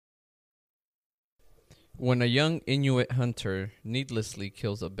When a young Inuit hunter needlessly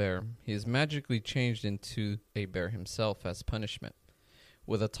kills a bear, he is magically changed into a bear himself as punishment.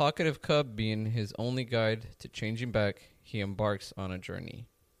 With a talkative cub being his only guide to changing back, he embarks on a journey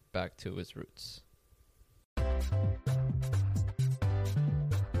back to his roots.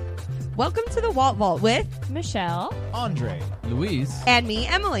 Welcome to the Walt Vault with Michelle, Andre, Louise, and me,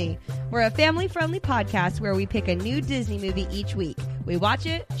 Emily. We're a family-friendly podcast where we pick a new Disney movie each week. We watch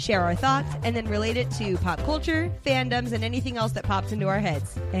it, share our thoughts, and then relate it to pop culture, fandoms, and anything else that pops into our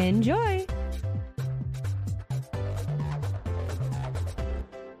heads. Enjoy!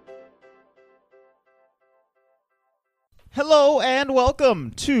 hello and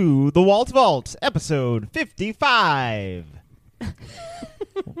welcome to the Walt Vault, episode 55.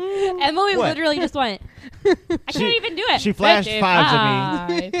 Emily What? literally just went, I can't even do it. She flashed 5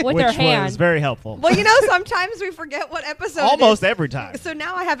 to me with which her hand. was very helpful. Well, you know, sometimes we forget what episode Almost it is. every time. So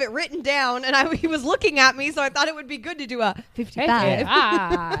now I have it written down, and he was looking at me, so I thought it would be good to do a 55.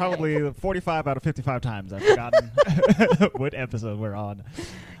 Probably 45 out of 55 times I've forgotten what episode we're on.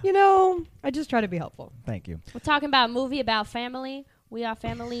 You know, I just try to be helpful. Thank you. We're talking about a movie about family. We are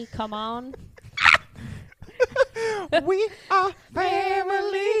family. Come on. We are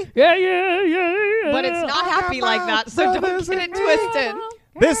family. Yeah. But it's not happy like that, so don't get it twisted.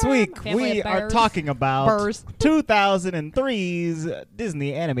 This week, Family we of are bears. talking about Burrs. 2003's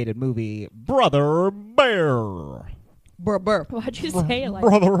Disney animated movie, Brother Bear. Burr, burr. Why'd you say it like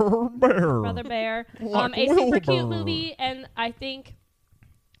Brother Bear. Brother Bear? Like A super cute Wilbur. movie, and I think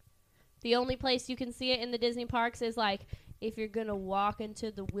the only place you can see it in the Disney parks is like if you're gonna walk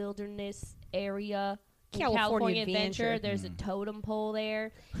into the wilderness area. in California Adventure, Adventure. there's a totem pole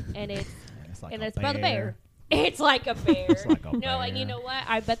there, and it's Like and a it's Brother Bear. It's like a bear. It's like a No, and bear. you know what?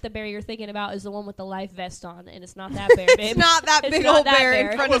 I bet the bear you're thinking about is the one with the life vest on, and it's not that bear, babe. It's not that It's big not old that bear bear. in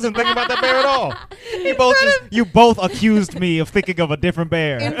I front of wasn't thinking about that bear at all. You both accused me of thinking of a different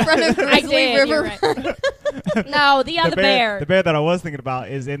bear. in front of I Grizzly did. You're River. right. No, the other bear. The bear that I was thinking about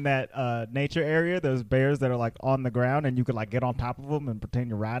is in that nature area. There's bears that are like on the ground, and you could like get on top of them and pretend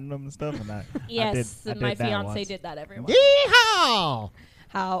you're riding them and stuff. And Yes, I and my did that fiance once. did that every once. Yeehaw!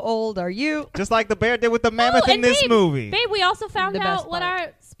 How old are you? Just like the bear did with the mammoth in and this babe, movie. Babe, we also found The best out what part.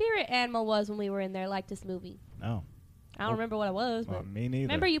 our spirit animal was when we were in there, like this movie. Oh, I don't remember what it was, but me neither.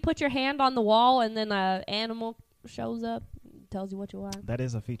 remember you put your hand on the wall and then an animal shows up, and tells you what you are. That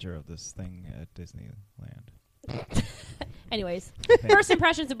is a feature of this thing at Disneyland. Anyways, first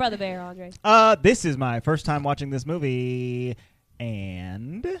impressions of Brother Bear, Andre. This is my first time watching this movie,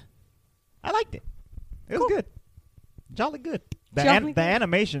 and I liked it. It was good. Jolly good. Jolly The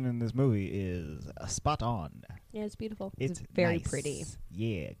animation in this movie is spot on. Yeah, it's beautiful. It's very nice. pretty.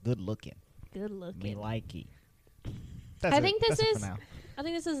 Yeah, good looking. Good Me looking. likey. I think this That's it is- for now. I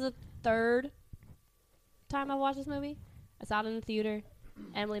think this is the third time I watched this movie. I saw it in the theater.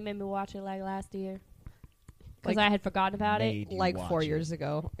 Emily made me watch it like last year because Like, I had forgotten about it. Made you Like watch 4 it. years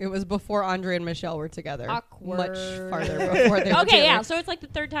ago. It was before Andre and Michelle were together. Awkward. Much farther before they were Okay, yeah. together. So it's like the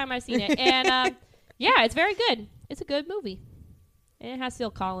third time I've seen it, and yeah, it's very good. It's a good movie, and it has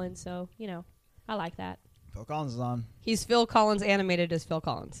Phil Collins, so you know, I like that. Phil Collins is on. He's Phil Collins animated as Phil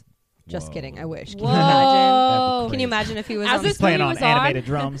Collins. Just Whoa. kidding. I wish. Whoa! Can you imagine? That'd be Can you crazy. imagine if he was As on this He's playing movie on was on. animated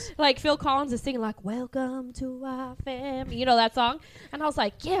drums. Like Phil Collins is singing like "Welcome to our family," you know that song, and I was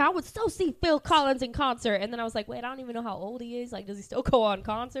like, "Yeah, I would so see Phil Collins in concert." And then I was like, "Wait, I don't even know how old he is. Like, does he still go on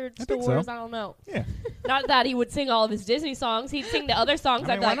concert I think tours? so. I don't know. Yeah. Not that he would sing all of his Disney songs. He'd sing the other songs.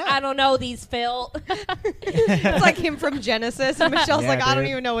 I I'd mean, be why like, not? I don't know these, Phil. It's like him from Genesis, and Michelle's Yeah, like, I don't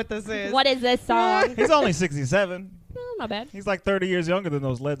dude. even know what this is. What is this song? He's only 67. Not bad. He's like 30 years younger than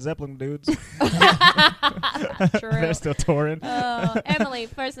those Led Zeppelin dudes. True. They're still touring. Emily,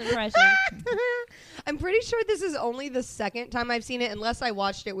 first impression. I'm pretty sure this is only the second time I've seen it, unless I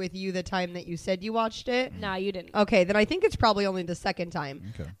watched it with you the time that you said you watched it. No, you didn't. Okay, then I think it's probably only the second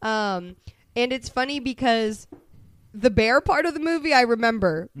time. Okay. And it's funny because the bear part of the movie I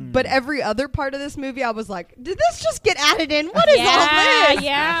remember, but every other part of this movie I was like, did this just get added in? What is all this?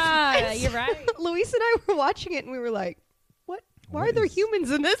 Yeah, you're right. Luis and I were watching it and we were like, what? Why What are there is- humans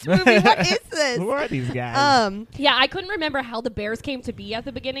in this movie? What is this? Who are these guys? Yeah, I couldn't remember how the bears came to be at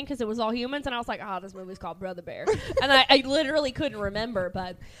the beginning because it was all humans, and I was like, "Oh, this movie's called Brother Bear," and I literally couldn't remember.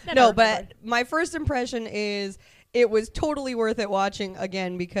 But then I No, remembered. but my first impression is it was totally worth it watching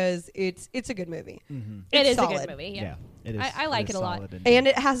again because it's a good movie. it it's is a solid. good movie. Yeah. It is. I like it a lot. solid indeed. And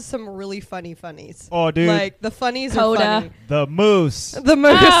it has some really funny funnies. Oh, dude. Like, the funnies Coda. are funny. The moose. The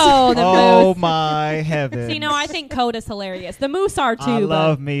moose. Oh, the Oh moose. my heavens. See, no, I think Coda's hilarious. The moose are too. I but-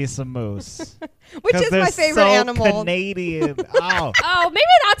 love me some moose. Which 'Cause is they're my favorite so animal. Canadian. Oh. Oh, maybe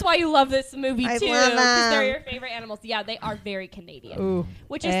that's why you love this movie I too. love Because they're them. your favorite animals. Yeah, they are very Canadian. Ooh.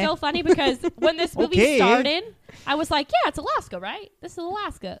 Which is Eh. so funny because when this movie Okay. started, I was like, yeah, it's Alaska, right? This is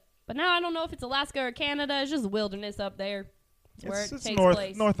Alaska. But now I don't know if it's Alaska or Canada. It's just wilderness up there. It's where it It's takes North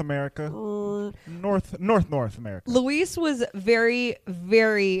place. North America. North America. Luis was very,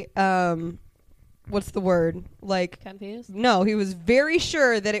 very, what's the word? Like, Confused? no, he was very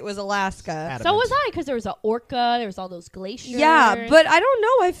sure that it was Alaska. Adamant. So was I, because there was an orca, there was all those glaciers. Yeah, but I don't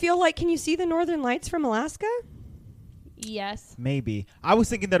know. I feel like, can you see the northern lights from Alaska? Yes. Maybe. I was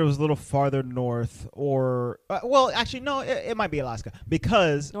thinking that it was a little farther north, or well, actually, no, it might be Alaska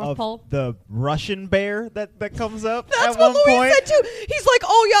because North of Pole? the Russian bear that comes up. That's at what one Luis point. said too. He's like,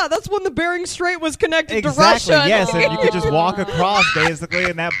 oh yeah, that's when the Bering Strait was connected Exactly. to Russia. Yes, and you could just walk Oh. across basically,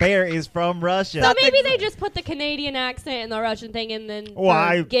 and that bear is from Russia. So maybe they just put the Canadian accent and the Russian thing and then Well,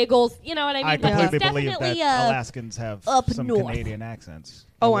 I- giggles. You know what I mean? I But completely it's believe that definitely, Alaskans have up some north. Canadian accents.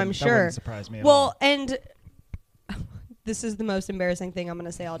 Oh, That I'm wouldn't- sure. That wouldn't surprise me at Well, all. and this is the most embarrassing thing I'm going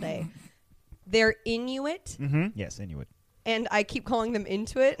to say all day. They're Inuit, Yes, Inuit. and I keep calling them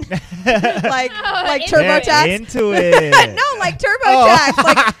Intuit, like They're TurboTax. Into it. No, like TurboTax,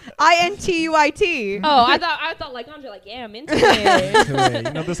 like INTUIT. Oh, I thought like Andre, like, yeah, I'm into it. Into it.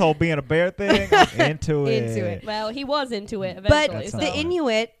 You know this whole being a bear thing? Into it. Into it. Well, he was into it But eventually. That's so. the not funny.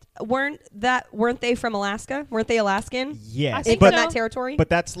 Inuit weren't they from Alaska? Weren't they Alaskan? I Yes, think From so. that territory but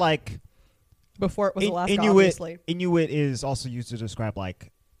that's like before it was Alaska, Inuit. obviously. Inuit is also used to describe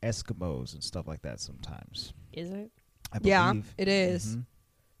like Eskimos and stuff like that sometimes. Is it? I Yeah, believe. it is.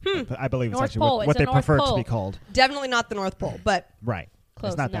 Mhm. I believe it's North actually Pole. what It's they the North prefer to Pole. be called. Definitely not the North Pole, but Right.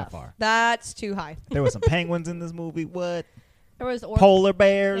 Close it's not enough. that far. that's too high. There were some penguins in this movie. What? There was orca. Polar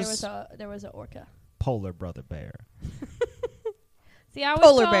bears. There was an orca. Polar brother bear. See, I always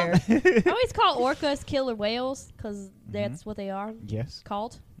Polar call, bear. I always call orcas killer whales because that's what they are Yes.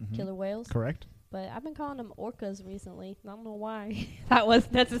 called, killer whales. Correct. But I've been calling them orcas recently. I don't know why that was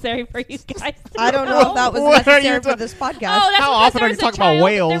necessary for you guys. To I don't know if that was What are you necessary for ta- this podcast. Oh, that's How because often there are you was a talking about child-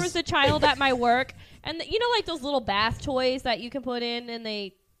 whales? There was a child at my work, and you know, like those little bath toys that you can put in, and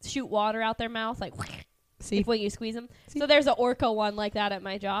they shoot water out their mouth, like See? when you squeeze them. So there's an orca one like that at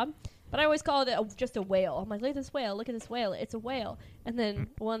my job. But I always called it just a whale. I'm like, look at this whale. Look at this whale. It's a whale. And then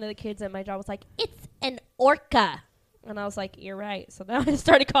one of the kids at my job was like, it's an orca. And I was like, you're right. So then I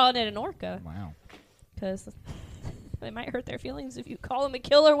started calling it an orca Wow. because it might hurt their feelings if you call them a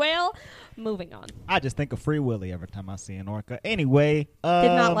killer whale. Moving on. I just think of Free Willy every time I see an orca. Anyway. Did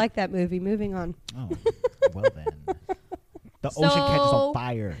not like that movie. Moving on. Oh, well then. The ocean catches So, on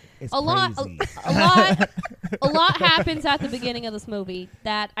fire. It's a lot happens at the beginning of this movie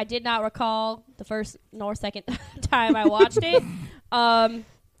that I did not recall the first nor second time I watched it.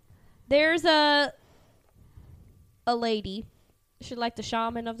 There's a lady. She's like the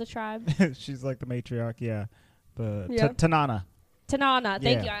shaman of the tribe. She's like the matriarch, yeah. The Yeah. Tanana. Tanana.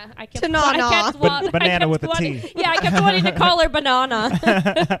 Thank Yeah. you. I kept Tanana. I kept wa- I Banana kept with a wanting- T. Yeah, I kept wanting to call her Banana.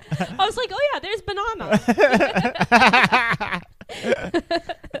 I was like, oh yeah, there's Banana.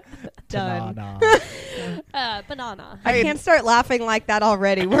 Done. Tanana. Banana. I can't start laughing like that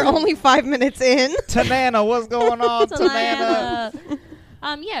already. We're only 5 minutes in. Tanana, what's going on, Tanana?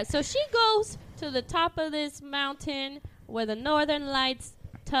 Yeah, so she goes to the top of this mountain where the northern lights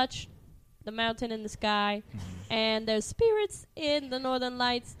touch the mountain in the sky, and there's spirits in the northern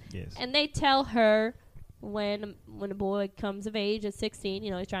lights, Yes. and they tell her when a boy comes of age at 16, you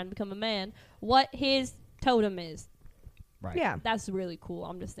know, he's trying to become a man, what his totem is. Right. Yeah. That's really cool.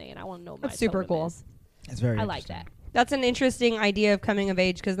 I'm just saying, I want to know what my That's super totem cool. is. It's very I like interesting. that. That's an interesting idea of coming of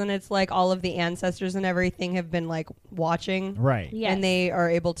age because then it's like all of the ancestors and everything have been like watching Right. Yes. and they are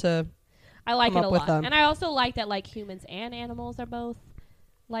able to. I like come it a up with lot. them. And I also like that like humans and animals are both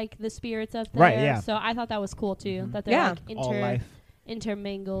like the spirits up there. Right, yeah. So I thought that was cool too. That they're Yeah. like All life.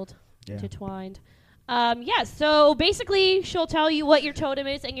 intermingled, Yeah. intertwined. Yeah, so basically she'll tell you what your totem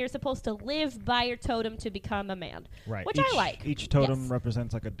is and you're supposed to live by your totem to become a man. Right. Which I like. Each totem Yes.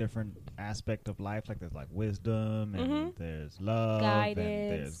 represents like a different aspect of life. Like there's like wisdom and there's love and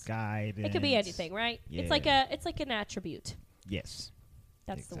there's Guidance. guidance. It could be anything, right? Yeah. It's like an attribute. Yes.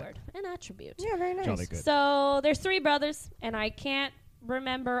 That's the Exactly. word. An attribute. Yeah, very nice. Jolly good. So there's 3 brothers, and I can't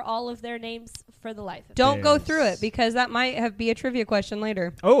remember all of their names for the life of me. Don't go Yes. through it because that might be a trivia question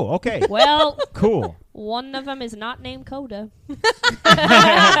later. Oh, okay. Well, Cool. one of them is not named Coda.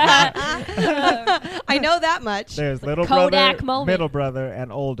 I know that much. It's There's a little Kodak brother, moment. middle brother,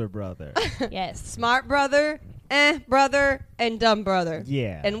 and older brother. Yes. Smart brother, brother, and dumb brother.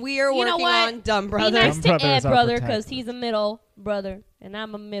 Yeah. And we are You know working what? on dumb Be brother. nice Dumb to brother Ed is our brother protector. because he's a middle brother and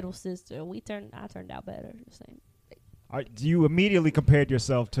I'm a middle sister. I turned out better. Just saying. You immediately compared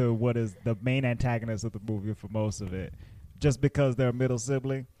yourself to what is the main antagonist of the movie for most of it, just because they're a middle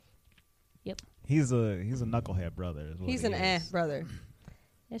sibling. Yep. He's a knucklehead brother. Is what He's he an is. brother.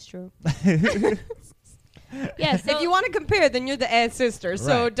 That's true. Yeah. So, If you want to compare, then you're the sister.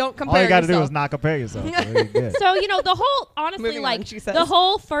 So Right. don't compare All you got to do yourself. is not compare yourself. So you're good. so the whole honestly Moving on, she says. the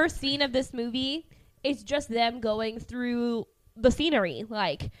whole first scene of this movie is just them going through the scenery,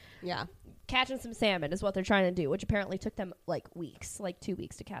 like Yeah. catching some salmon is what they're trying to do, which apparently took them like weeks, like 2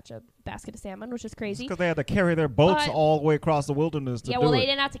 weeks to catch a basket of salmon, which is crazy. Because they had to carry their boats But- all the way across the wilderness to Yeah, do well, it. they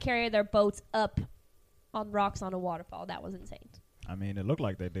didn't have to carry their boats up on rocks on a waterfall. That was insane. I mean, it looked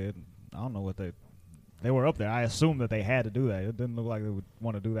like they did. I don't know what they were up there. I assume that they had to do that. It didn't look like they would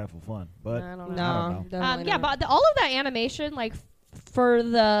want to do that for fun. But I don't know. No. know. definitely Yeah, not. but all of that animation, like for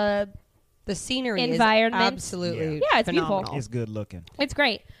the the scenery environment. is absolutely Yeah, it's beautiful. phenomenal. it's good looking. It's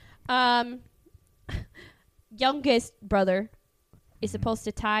great. Youngest brother is supposed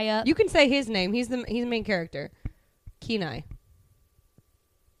to tie up. You can say his name. He's the main character. Kenai.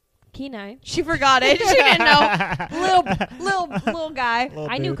 Kenai. She forgot it. She didn't know. Little guy. Little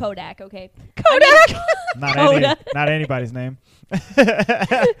I knew dude. Kodak. Okay. Kodak. Not anybody's name.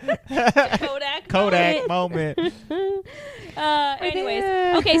 Kodak. Kodak moment. Anyways,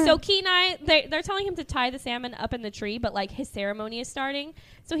 okay. So Kenai, they're telling him to tie the salmon up in the tree, but like his ceremony is starting.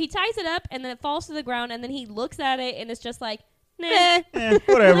 So he ties it up, and then it falls to the ground, and then he looks at it, and it's just like, nah.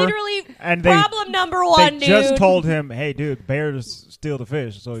 Whatever. Literally, And they problem number one, they dude. just told him, "Hey, dude, bears steal the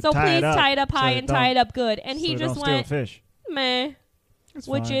fish, so, so tie please it up, tie it up high so and tie it up good. And so he they just don't steal went, the fish." meh, It's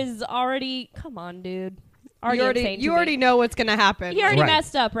which fine. is already, come on, dude. You Insane to already me. know what's gonna happen. He already Right.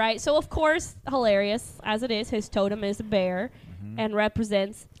 messed up, right? So, of course, hilarious as it is, his totem is a bear Mm-hmm. and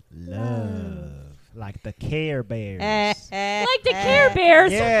represents love, like the Care Bears. like the Care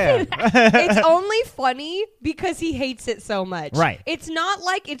Bears. Yeah. It's only funny because he hates it so much. Right. It's not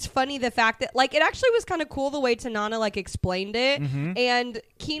like it's funny the fact that like it actually was kind of cool the way Tanana like explained it, Mhm. and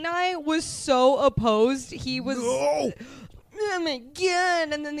Kenai was so opposed. He was. No. Oh my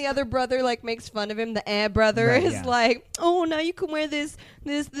god! And then the other brother like makes fun of him. The brother Right, is yeah. like, "Oh, now you can wear this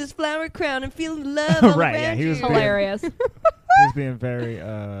flower crown and feel love all Right, yeah, around he was you." Hilarious. He's being very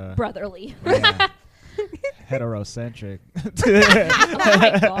Brotherly. yeah, heterocentric. Oh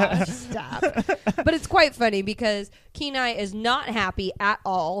my gosh. Stop. But it's quite funny because Kenai is not happy at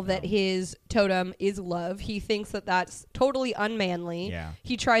all that his totem is love. He thinks that that's totally unmanly. Yeah.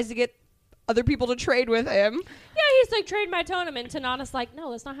 He tries to get other people to trade with him. Yeah, he's like, trade my totem. And Tanana's like,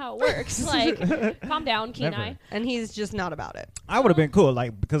 no, that's not how it works. Like, calm down, Kenai. Never. And he's just not about it. I would have been cool,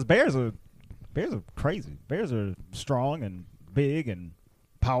 like because bears are crazy. Bears are strong and big and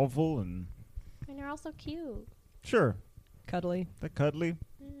powerful and And they're also cute. sure Cuddly. they're cuddly.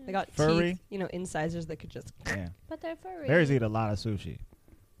 They got Furry. teeth, incisors that could just... Yeah, But they're furry. bears eat a lot of sushi.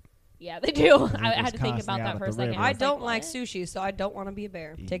 Yeah, they do. They're I had just to think about constantly that out for at a the second. river. I was don't like what? sushi, so I don't want to be a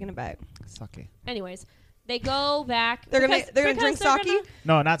bear. Taking it back. Sake. Anyways, they go back. They're gonna because drink they're sake? gonna-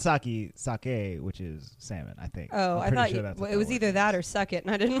 No, not sake. Sake, which is salmon, I think. Oh, I'm I pretty thought sure that's what it was word either is. that or suck it,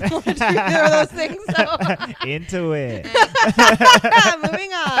 and I didn't want to do either of those things. So Into it.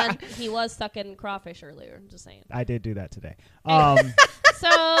 moving on. He was stuck in crawfish earlier. I'm just saying. I did do that today.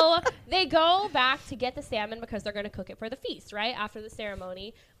 So they go back to get the salmon because they're going to cook it for the feast, right? After the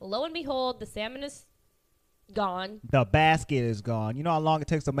ceremony. Lo and behold, the salmon is gone. The basket is gone. You know how long it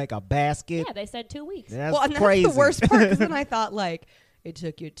takes to make a basket? Yeah, they said 2 weeks. That's Well, and crazy. that's the worst part because then I thought like it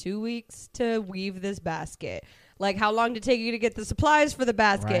took you 2 weeks to weave this basket. Like how long did it take you to get the supplies for the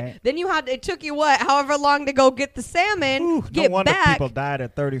basket? Right. Then it took you what? However long to go get the salmon, Ooh, get no wonder back. people died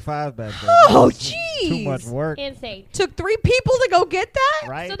at 35 back then. Oh, That's Too jeez. much work, Insane. Took 3 people to go get that.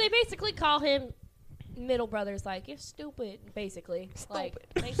 right? So they basically call him middle brother's like, you're stupid, basically. Like,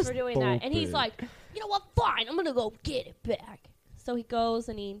 thanks for doing that. And he's Stupid. like, you know what? Fine, I'm going to go get it back. So he goes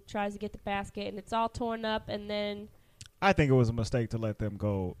and he tries to get the basket, and it's all torn up, and then... I think it was a mistake to let him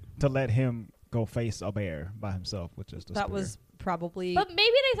go face a bear by himself with just a That spear. was probably. But maybe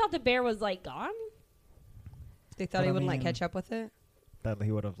they thought the bear was, like, gone? They thought But he I wouldn't like mean- catch up with it. that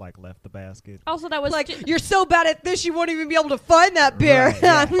he would have like left the basket. Also, that was... Like you're so bad at this, you won't even be able to find that bear. Right,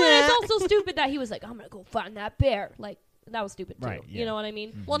 yeah. But it's also stupid that he was like, I'm going to go find that bear. Like, that was stupid too. Right, yeah. You know what I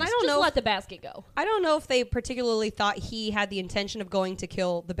mean? Well, and I Just don't know. let the basket go. I don't know if they particularly thought he had the intention of going to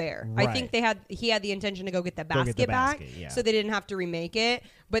kill the bear. I Right. think he had the intention to go get the Go basket, get the back, basket, yeah. so they didn't have to remake it.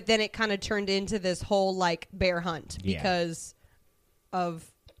 But then it kind of turned into this whole like bear hunt Yeah. because of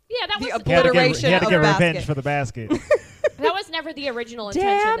Yeah, that The was He had to Alliteration get, of revenge basket. for the basket. that was never the original intention,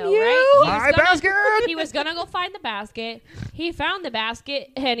 Damn though, you! right? My basket! He was gonna go find the basket. He found the basket,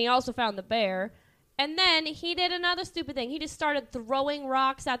 and he also found the bear. And then he did another stupid thing. He just started throwing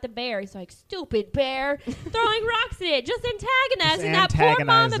rocks at the bear. He's like, "Stupid bear, throwing rocks at it, just antagonizing that poor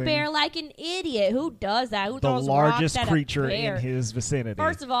mama antagonizing bear like an idiot. Who does that? Who The throws largest rocks at creature a bear? in his vicinity.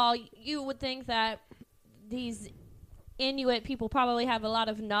 First of all, you would think that these Inuit people probably have a lot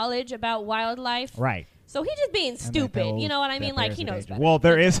of knowledge about wildlife. Right. So he's just being And stupid. You know what I that mean? Like, bears he are knows dangerous. better. Well,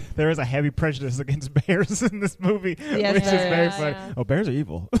 there is a heavy prejudice against bears in this movie, Yes, which is there very is. funny. Yeah. Oh, bears are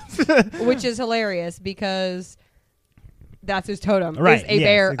evil. which is hilarious because that's his totem. Right, Is a yes,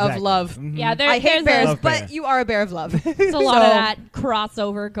 bear exactly. of love. Mhm. Yeah, I hate there's bears, Love but bear. you are a bear of love. There's a lot So- of that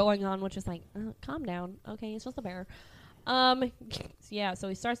crossover going on, which is like, calm down. Okay, it's just a bear. So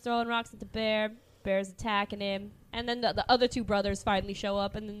he starts throwing rocks at the bear. Bear's attacking him. And then the other two brothers finally show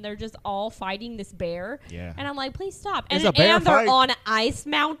up, and then they're just all fighting this bear. Yeah. And I'm like, please stop. It's And, a bear and they're fight. on Ice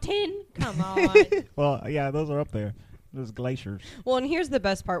Mountain. Come on. Well, yeah, those are up there. Those glaciers. Well, and here's the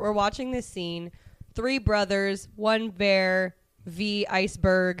best part. We're watching this scene. 3 brothers, 1 bear, V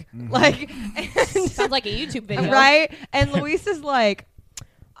iceberg. Like, and, Sounds like a YouTube video. right? And Luis is like,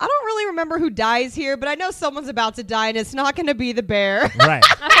 I don't really remember who dies here, but I know someone's about to die, and it's not going to be the bear. Right.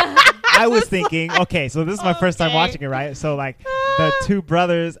 I was thinking, okay, so this is my first time Okay. watching it, right? So, like, the 2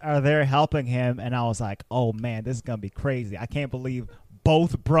 brothers are there helping him, and I was like, oh, man, this is going to be crazy. I can't believe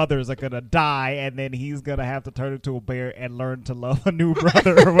both brothers are going to die, and then he's going to have to turn into a bear and learn to love a new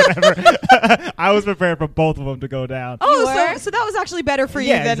brother or whatever. I was prepared for both of them to go down. Oh, were? so that was actually better for you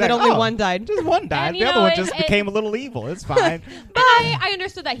Yeah, than that exactly. only Oh. one died. Just one died. And, The you other know, one it- just it- became a little evil. It's fine. But I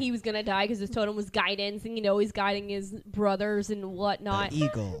understood that he was going to die because his totem was guidance, and, he's guiding his brothers and whatnot. The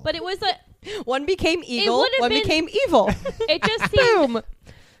eagle. But it was One became eagle, would've one been- became evil. it just seemed Boom.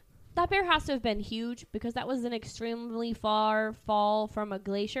 that bear has to have been huge because that was an extremely far fall from a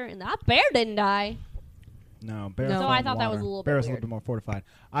glacier, and that bear didn't die. No, bears. No. So don't I thought that was water. a little bit Bears are a weird. little bit more fortified.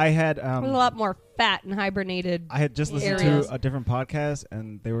 I had It was a lot more fat and hibernated. I had just listened areas. to a different podcast,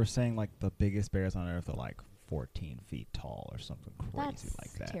 and they were saying like the biggest bears on Earth are like 14 feet tall or something crazy That's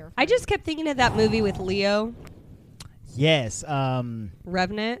like that. terrifying. I just kept thinking of that movie with Leo, Yes,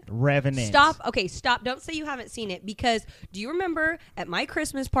 Revenant. Revenant. Stop. Okay, stop. Don't say you haven't seen it because do you remember at my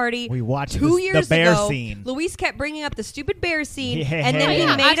Christmas party We watched 2 the years bear ago, scene. Luis kept bringing up the stupid bear scene, Yeah. and then Oh, he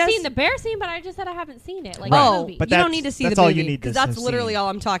yeah, made I've us. seen the bear scene, but I just said I haven't seen it. Like Right. the Oh, movie. But you don't that's- need to see that's the all movie you need to because that's have literally seen. all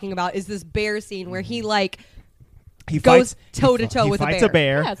I'm talking about is this bear scene where he like he goes fights toe-to-toe he with a fights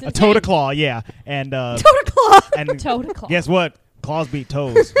bear. Yeah, it's a toe to insane. claw, yeah, and toe to claw. and Toe to claw. guess what? Claws beat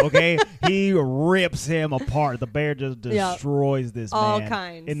toes. Okay, he rips him apart. The bear just Yeah. destroys this All man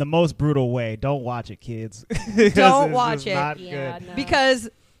kinds. in the most brutal way. Don't watch it, kids. Don't It's watch just it. Not Yeah, good. no. Because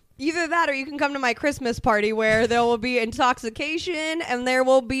either that or you can come to my Christmas party where there will be intoxication and there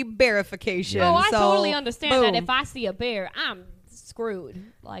will be bearification. Yeah. Oh, I So, totally understand that boom. if I see a bear, I'm screwed.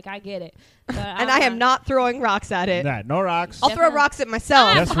 Like, I get it. But And I am not throwing rocks at it. Nah, no rocks. I'll throw rocks at myself.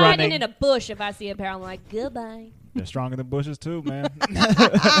 I'm That's hiding running. in a bush if I see a bear. I'm like, goodbye. They're stronger than bushes too, man.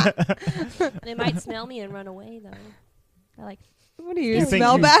 They might smell me and run away, though. They're like, What do you, You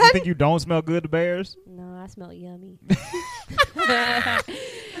smell you bad? think you don't smell good to bears? no, I smell yummy.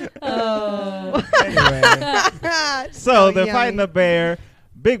 Oh. Anyway, so they're fighting the bear.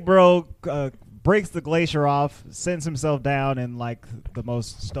 Big Bro breaks the glacier off, sends himself down in like the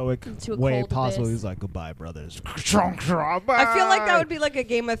most stoic Into a way cold possible. abyss. He's like, "Goodbye, brothers." I feel like that would be like a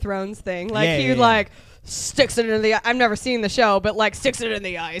Game of Thrones thing. Like Yeah, he yeah, would yeah. like sticks it in the. I've never seen the show, but like sticks it in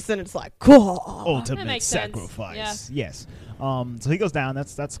the ice, and it's like cool. ultimate makes sense. sacrifice. Yes. So he goes down.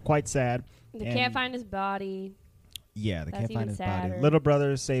 That's quite sad. They And- can't find his body. Yeah, they That's can't find even his sadder. body. Little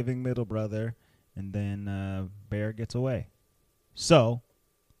brother is saving middle brother, and then bear gets away. So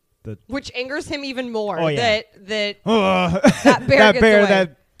Which angers him even more. Oh, yeah. That that bear gets away.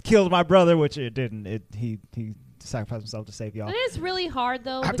 that killed my brother, which it didn't. He sacrificed himself to save y'all. It is really hard,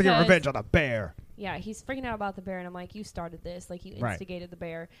 though. I have to get because- revenge on a bear. Yeah, he's freaking out about the bear, and I'm like, you started this. Like, you Right. instigated the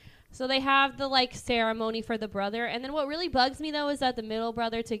bear. So they have the, like, ceremony for the brother. And then what really bugs me, though, is that the middle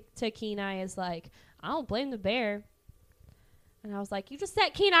brother to Kenai is like, I don't blame the bear. And I was like, you just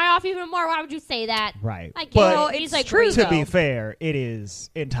set Kenai off even more. Why would you say that? Right. I get But it. Well, He's it's like, true, to though. be fair, it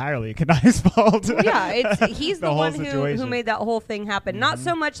is entirely Kenai's fault. Yeah, he's the whole one who situation. made that whole thing happen. Not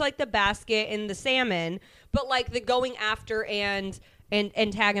so much like the basket and the salmon, but like the going after and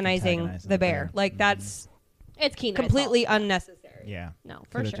antagonizing the bear. Like that's it's Kenai's completely fault. unnecessary. Yeah. No,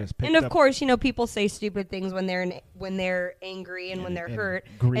 for Could've sure. just picked And of up course, people say stupid things when they're angry and when they're and hurt.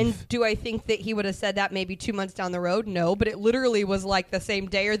 grief. And do I think that he would have said that maybe 2 months down the road? No, but it literally was like the same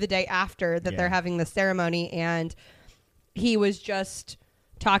day or the day after that they're having the ceremony, and he was just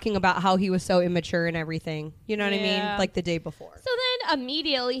talking about how he was so immature and everything. You know what I mean? Yeah. Like the day before. So then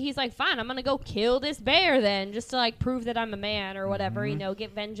immediately he's like, fine, I'm going to go kill this bear then, just to like prove that I'm a man or whatever,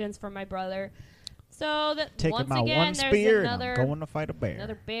 get vengeance for my brother. So that taking once my again, one there's spear and another I'm going to fight a bear.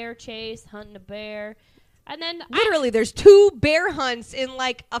 another bear chase, hunting a bear. And then Literally, there's 2 bear hunts in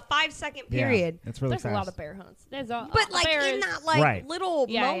like a 5-second period. Yeah, it's really there's fast. a lot of bear hunts. There's a But like bear in is- that like Right. little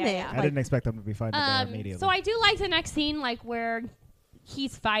Yeah, yeah, moment. yeah. I like- didn't expect them to be fighting the bear immediately. So I do like the next scene, like where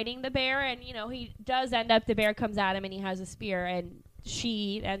he's fighting the bear, and he does end up. The bear comes at him, and he has a spear, and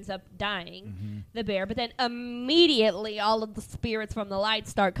she ends up dying, the bear. But then immediately, all of the spirits from the light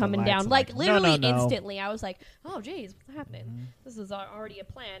start coming lights down, are like like, literally no. instantly. I was like, "Oh, geez, what's happening? This is already a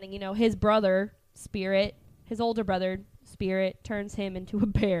plan." And his brother spirit, his older brother spirit, turns him into a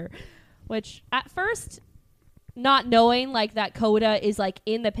bear, which at first, not knowing like that Coda is like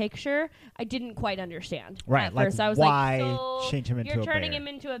in the picture, I didn't quite understand. Right, At like, first, I was why like, so change him into you're a turning bear? him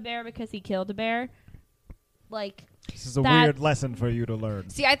into a bear because he killed a bear? Like, This is a that- weird lesson for you to learn.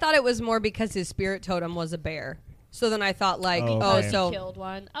 See, I thought it was more because his spirit totem was a bear. So then I thought like, Oh, oh, okay. so killed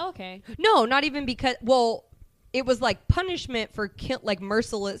one. Oh, okay. no, not even because. Well, it was like punishment for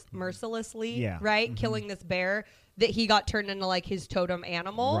mercilessly, Yeah. right? Mhm. Killing this bear that he got turned into like his totem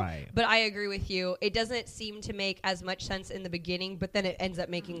animal. Right. But I agree with you. It doesn't seem to make as much sense in the beginning, but then it ends up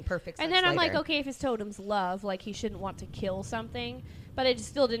making perfect sense. And then I'm like, later. okay, if his totem's love, like he shouldn't want to kill something, but it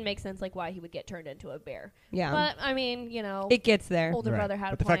still didn't make sense, like why he would get turned into a bear. Yeah. But I mean, It gets there. older Right. brother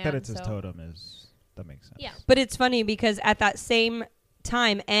had but a the plan. fact that it's his so- totem that makes sense. Yeah. But it's funny because at that same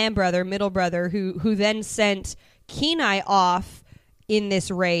time, brother, middle brother, who then sent Kenai off in this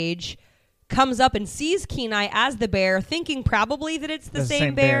rage, comes up and sees Kenai as the bear, thinking probably that it's the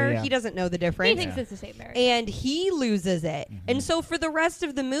same bear. yeah. He doesn't know the He difference. thinks it's the same bear. And he loses it. And so for the rest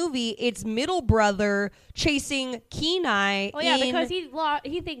of the movie, it's middle brother chasing Kenai. Oh yeah, in- because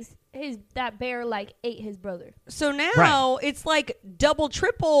he thinks that bear like ate his brother. So now it's like double,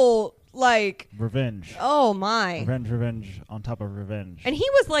 triple, like, Revenge. oh my. Revenge on top of revenge. And he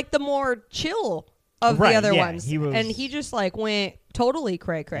was like the more chill of Right, the other yeah, ones. he was- and he just like went totally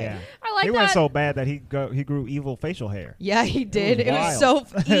cray cray. yeah. I like he that. went so bad that he grew evil facial hair. Yeah, he did. was It was so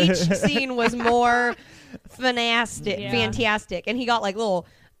wild. each scene was more fantastic, Yeah. fantastic. And he got like little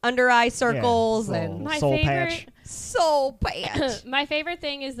under eye circles Yeah, and little My soul favorite- patch. so bad. My favorite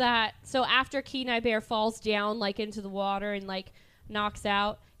thing is that so after Kenai Bear falls down like into the water and like knocks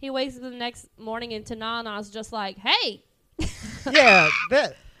out, he wakes up the next morning and Tanana's just like, "Hey, Yeah,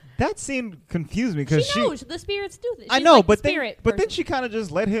 that scene confused me because she knows the spirits do this." I She's know, like the but then spirit but then person. she kind of just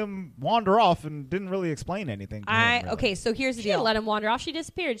let him wander off and didn't really explain anything. To him, really. Okay, so here's the She didn't deal. let him wander off. She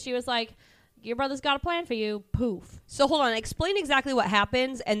disappeared. She was like, "Your brother's got a plan for you." Poof. So hold on, explain exactly what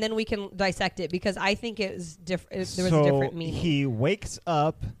happens, and then we can dissect it because I think it was different. There was a different meaning. He wakes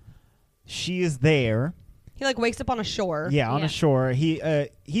up. She is there. He like wakes up on a shore. Yeah, on Yeah. a shore. He's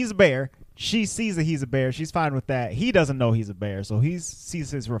a bear. She sees that he's a bear. She's fine with that. He doesn't know he's a bear, so he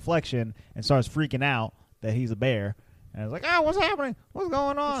sees his reflection and starts freaking out that he's a bear. And it's like, what's happening? What's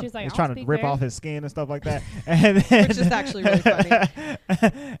going on? she's like, he's "I trying don't to speak rip bear." off his skin and stuff like that. And then, Which is actually really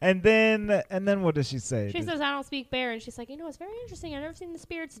funny. and then what does she say? She says, "I don't speak bear," and she's like, "It's very interesting. I've never seen the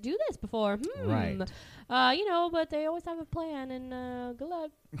spirits do this before." Right. But they always have a plan, and good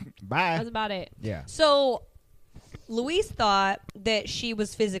luck. Bye. That's about it. Yeah. So Luis thought that she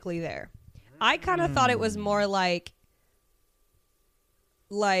was physically there. I kind of thought it was more like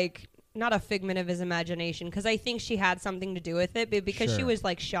not a figment of his imagination because I think she had something to do with it, but because she Sure. was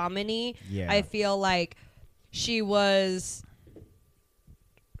like shaman-y, Yeah. I feel like she was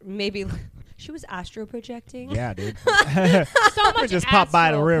maybe she was astro projecting. Yeah, dude. So much just pop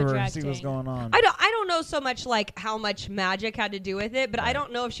by the astral river and see projecting. what's going on. I don't know so much like how much magic had to do with it, but I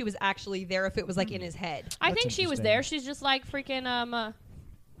don't know if she was actually there, if it was like in his head. I That's think she was interesting. there. She's just like freaking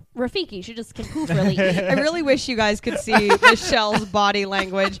Rafiki. She just can poof really. I really wish you guys could see Michelle's body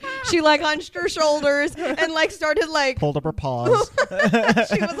language. she like hunched her shoulders and like started like Pulled up her paws.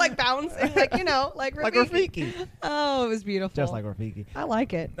 she was like bouncing, like like Rafiki. Like Rafiki. Oh, it was beautiful. Just like Rafiki. I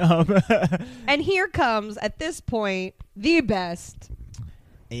like it. Um, And here comes at this point the best.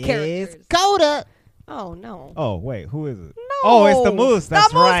 it's Characters. Coda. Oh no. Oh, wait. Who is it? No. Oh, it's the moose. That's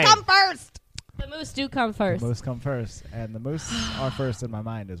the moose right. come first. The moose do come first. The moose come first. And the moose are first in my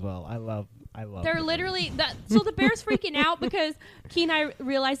mind as well. I love They're the literally that. So the bear's freaking out because Kenai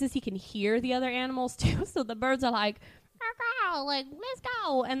realizes he can hear the other animals too. So the birds are like, like let's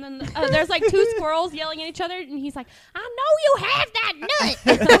go. And then there's like two squirrels yelling at each other, and he's like, I know you have that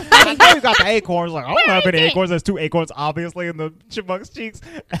nut. I know you got the acorns. Like, I don't have Where any is it? acorns. There's 2 acorns, obviously, in the chipmunk's cheeks.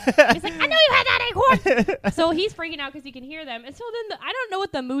 He's like, I know you had that acorn. So he's freaking out because he can hear them. And so then I don't know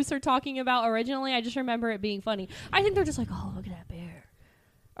what the moose are talking about originally. I just remember it being funny. I think they're just like, oh, look at that bear.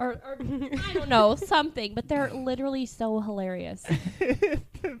 Or I don't know, something. But they're literally so hilarious.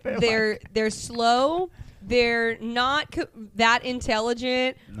 They're slow. They're not that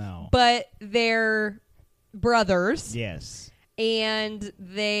intelligent, No. but they're brothers. Yes. And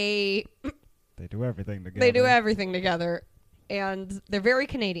they do everything together. do everything together. And they're very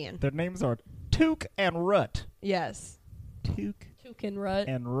Canadian. Their names are Took and Rut. Yes. Took Chook and Rut.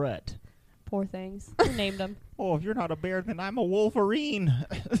 and Rut. Poor things. Who named them? Oh, if you're not a bear, then I'm a Wolverine.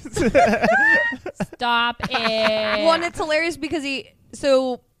 Stop it. Well, and it's hilarious because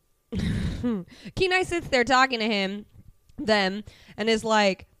Kenai sits there talking to them, and is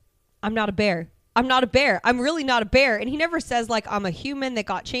like, I'm not a bear. I'm not a bear. I'm really not a bear. And he never says, like, I'm a human that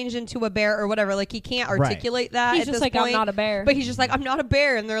got changed into a bear or whatever. Like, he can't articulate that He's at just this like, point. I'm not a bear. But he's just like, I'm not a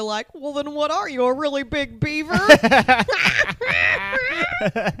bear. And they're like, well, then what are you? A really big beaver?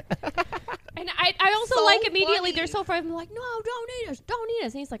 And I also So like immediately funny. they're so frightened. They're like, no, don't eat us. Don't eat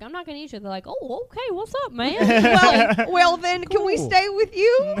us. And he's like, I'm not going to eat you. They're like, oh, okay. What's up, man? well, then can we Cool. stay with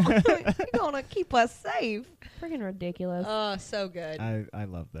you? You're going to keep us safe. Freaking ridiculous. Oh, so good. I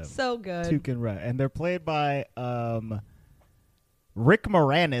love them. So good. Took and Rut. And they're played by Rick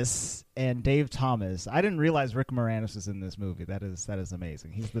Moranis and Dave Thomas. I didn't realize Rick Moranis was in this movie. That is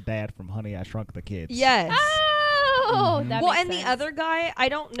amazing. He's the dad from Honey, I Shrunk the Kids. Yes. Oh, that Well, makes and sense. the other guy, I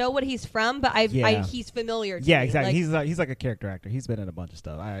don't know what he's from, but Yeah. he's familiar to Yeah, me. exactly. Like, He's like a character actor. He's been in a bunch of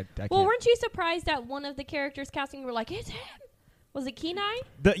stuff. I Well, can't. weren't you surprised that one of the characters casting were like, it's him? Was it Kenai?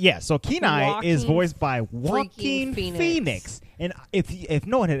 So Kenai is Joaquin voiced by freaking Joaquin Phoenix. Phoenix. And if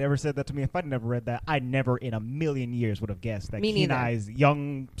no one had ever said that to me, if I'd never read that, I never in a million years would have guessed that Me neither. Kenai's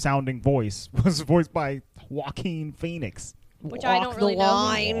young sounding voice was voiced by Joaquin Phoenix. Which I don't Walk really the know.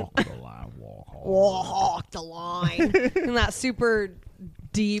 line. Walk the line, walk Walk the line. And that super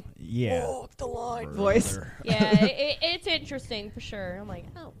deep Yeah. walk the line voice. Yeah, it's interesting for sure. I'm like,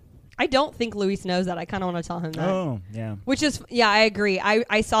 oh. I don't think Luis knows that. I kind of want to tell him that. Oh, yeah. Which is, yeah, I agree.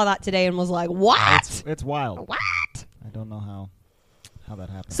 I saw that today and was like, what? It's wild. What? I don't know how that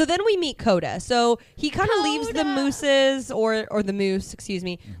happened. So then we meet Coda. So he kind of leaves the Coda! mooses, or the moose, excuse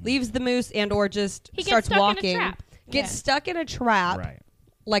me, leaves the moose and or just He gets starts stuck in a walking. trap. Gets Yeah. stuck in a trap, Right.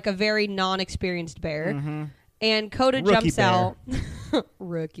 like a very non-experienced bear. Mm-hmm. And Coda Rookie jumps bear. out.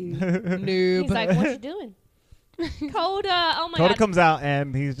 Rookie. Noob. He's like, what you doing? Coda. Oh my Coda god. comes out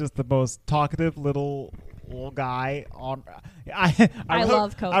and he's just the most talkative little guy on. I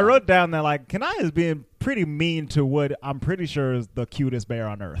love Coda. I wrote down that like Kenai is being pretty mean to what I'm pretty sure is the cutest bear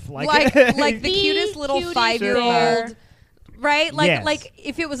on earth. like the The cutest little cutest 5-year-old. bear. Right? Like Yes. like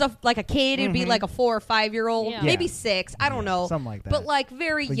if it was a kid, it'd be like a 4 or 5-year-old, Yeah. maybe Yeah. 6. I don't know. something like that. But like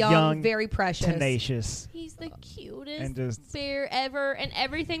very But young, very precious. tenacious, He's the cutest and just bear ever, and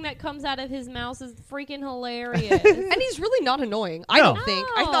everything that comes out of his mouth is freaking hilarious. And he's really not annoying. I No. don't think.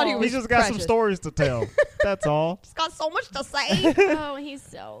 I thought he No. was he just got some precious. stories to tell. That's all. He's got so much to say. Oh, he's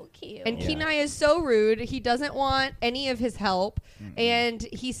so cute. And Yeah. Kenai is so rude. He doesn't want any of his help. And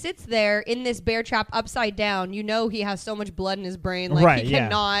he sits there in this bear trap upside down. You know he has so much blood in his brain. Like Right, he yeah.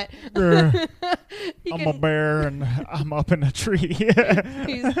 cannot. He I'm a can- bear and I'm up in a tree.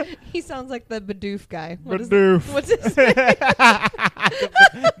 he sounds like the Bidoof guy. What is- Bidoof. What's his name?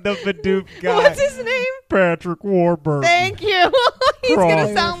 the Bidoof guy. What's his name? Patrick Warburton. Thank you. He's gonna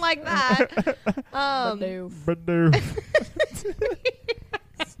Cross. sound like that. Bidoof.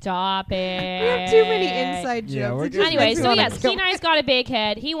 Stop it. We have too many inside jokes. Yeah, we're It just- just Anyway, makes me so wanna yes, kill- Kenai's got a big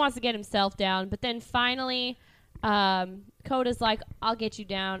head. He wants to get himself down, but then finally, Coda's like, "I'll get you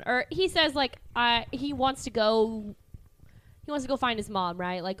down," or he says like, he wants to go. He wants to go find his mom,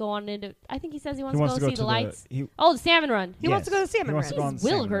 right? Like go on into. I think he says he wants to go see the lights. Oh, the salmon run. He wants to go to the salmon He wants run. to go on the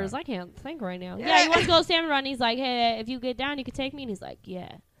salmon Willikers. run. I can't think right now. Yeah. Yeah, he wants to go to salmon run. He's like, "Hey, if you get down, you can take me." And he's like,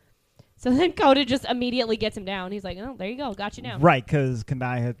 "Yeah." So then Coda just immediately gets him down. He's like, oh, there you go. Got you down. Right, because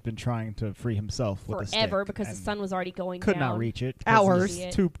Kanai had been trying to free himself with a stick. Forever because the and sun was already going could down. not reach it. 'cause Hours.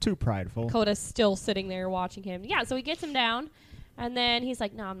 he's too prideful. Coda's still sitting there watching him. Yeah, so he gets him down. And then he's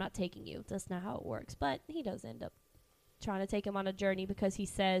like, no, I'm not taking you. That's not how it works. But he does end up trying to take him on a journey because he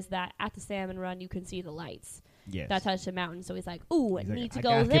says that at the salmon run, you can see the lights Yes. that touch the mountain. So he's like, ooh, I He's like, need to I go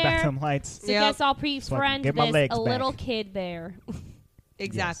gotta get back to there. them lights. So Yep. guess I'll So I can befriend get my this legs a little back. kid bear.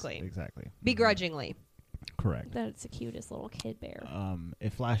 Exactly. Yes, exactly. Begrudgingly. Correct. That's the cutest little kid bear.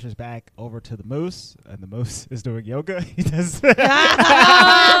 It flashes back over to the moose, and the moose is doing yoga. He does. Oh!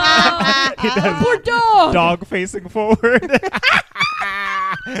 He does Poor dog! dog facing forward.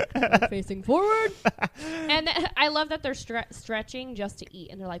 Facing forward. And I love that they're stretching just to eat.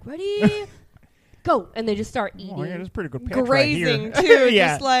 And they're like, ready? Go. And they just start eating. Oh, yeah, that's pretty good patch right Grazing, here. too. Yeah.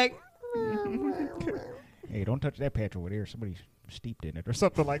 Just like... Hey, don't touch that patch over there. Somebody steeped in it or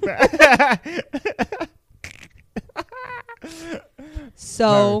something like that.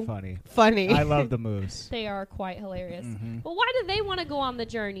 So Very funny. funny. I love the moose. They are quite hilarious. Mhm. But why did they want to go on the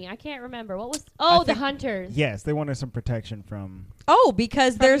journey? I can't remember. What was... I Oh, the think- hunters. Yes, they wanted some protection from. Oh,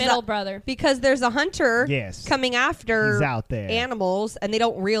 because From there's middle a, brother. because there's a hunter Yes, coming after he's out there. animals, and they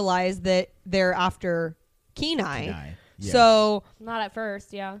don't realize that they're after Kenai. Kenai. Yes. So Not at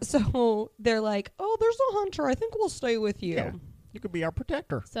first, yeah. they're like, "Oh, there's a hunter. I think we'll stay with you." Yeah. You could be our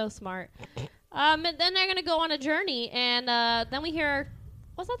protector. So smart. And then they're going to go on a journey. And then we hear...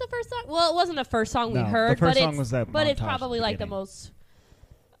 Was that the first song? Well, it wasn't the first song No, we the heard. first but song it's, was that But it's montage at probably the like the beginning. most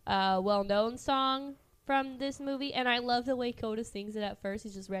well-known song from this movie. And I love the way Coda sings it at first.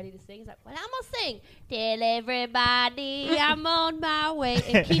 He's just ready to sing. He's like, well, I'm going to sing. Tell everybody I'm on my way.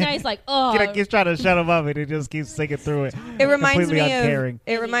 And Kenai's like, oh. He keeps trying to shut him up, and he just keeps singing through it. It reminds Completely me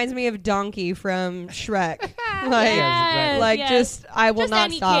uncaring. of Donkey from Shrek. Yes, like yes. just I will just not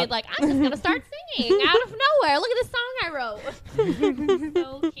any stop. kid, like, I'm just going to start singing out of nowhere. Look at this song I wrote.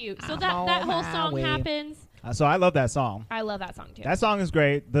 So cute. So that on whole my song way. happens. So I love that song. I love that song, too. That song is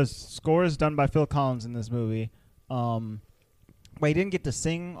great. The score is done by Phil Collins in this movie. He didn't get to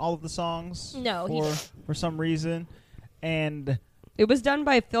sing all of the songs. No, he for some reason, and It was done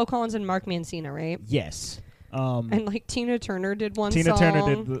by Phil Collins and Mark Mancina, right? yes, And like Tina Turner did one Tina song.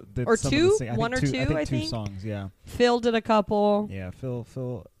 Turner did or some two? of the sing- I One think or two, two, I think I two think. songs. Yeah, Phil did a couple. yeah.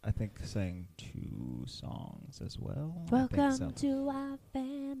 Phil, I think sang 2 songs as well. I think Welcome so. to our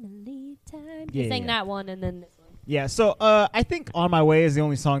family time. Yeah, He sang yeah. that one and then this one. Yeah, so I think "On My Way" is the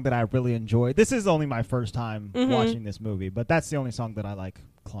only song that I really enjoyed. This is only my first time Mhm. watching this movie, but that's the only song that I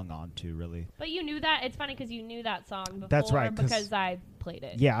clung on to really. But you knew that. It's funny because you knew that song before. That's right, 'cause- because I played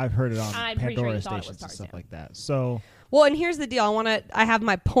it. Yeah, I've heard it on I'm pretty sure Pandora you thought it was stations and stuff Tarzan. like that. So Well, and here's the deal. I have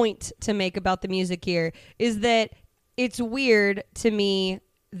my point to make about the music here is that it's weird to me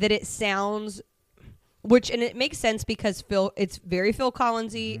that it sounds and it makes sense because it's very Phil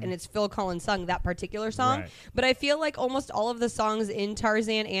Collins-y and it's Phil Collins sung that particular song. Right. But I feel like almost all of the songs in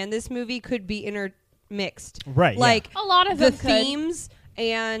Tarzan and this movie could be intermixed. right, Like A lot of the them could. themes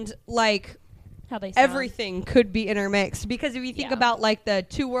and like How they sound. everything could be intermixed because if you think Yeah. about like the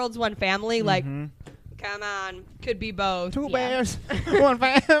Two Worlds One Family, like Mhm. come on, could be both. Two Yeah. bears, one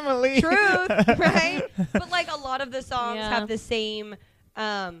family. Truth, right? But like a lot of the songs Yeah. have the same,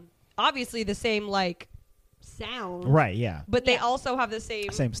 obviously the same like sound, Right, yeah. but they Yeah. also have the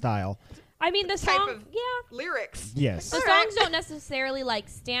same, Style. I mean, the type song, of- yeah. lyrics. Yes. The All right. songs don't necessarily like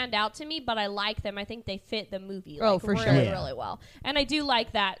stand out to me, but I like them. I think they fit the movie Oh, like, for really, sure. Yeah. really well. And I do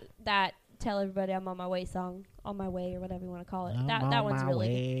like that "Tell Everybody I'm on My Way" song, "On My Way" or whatever you want to call it. That one's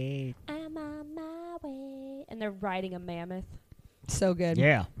really good. I'm on my way, and they're riding a mammoth. So good.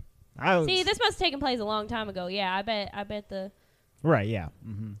 Yeah. See, this must have taken place a long time ago. Yeah, I bet the Right, yeah.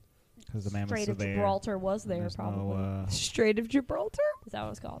 Because the mammoths Strait are of there. Gibraltar was there There's probably. No, Strait of Gibraltar, Is that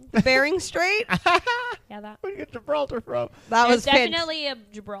what it's called? Bering Strait. Yeah, that. where do you get Gibraltar from? That It's was definitely a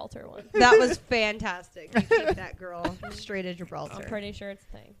Gibraltar one. that was fantastic. You keep that girl. Strait of Gibraltar. I'm pretty sure it's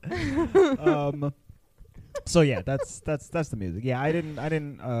a thing. So yeah, that's the music. Yeah, I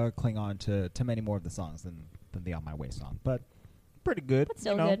didn't cling on to many more of the songs than the "On My Way" song, but pretty good. But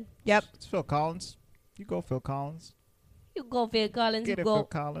still you know. good. Yep. It's Phil Collins. You go, Phil Collins. You go, Phil Collins. Get You it, Phil go,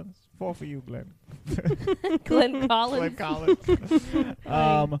 Collins. 4 for you, Glenn. Glenn Collins. Glenn Collins.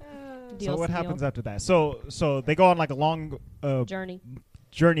 So Dios what mío. happens after that? So they go on like a long Journey.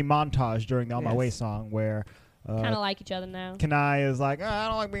 journey montage during the "On My Yes. Way" song where Kind of like each other now. Kenai is like, I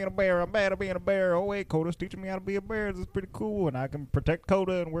don't like being a bear. I'm bad at being a bear. Oh, wait, Coda's teaching me how to be a bear. This is pretty cool, and I can protect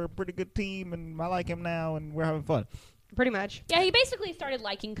Coda, and we're a pretty good team, and I like him now, and we're having fun. Pretty much. Yeah, he basically started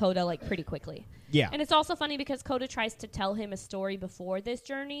liking Coda like pretty quickly. Yeah. And it's also funny because Coda tries to tell him a story before this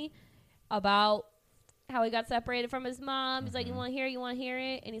journey, about how he got separated from his mom. He's like, you want to hear it? You want to hear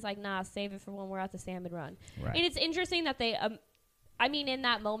it? And he's like, nah, save it for when we're at the salmon run. Right. And it's interesting that they, I mean, in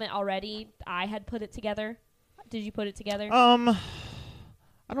that moment already, I had put it together. Did you put it together?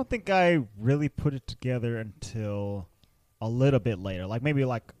 I don't think I really put it together until a little bit later, like maybe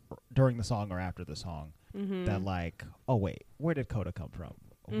like during the song or after the song. That like, oh wait, where did Coda come from?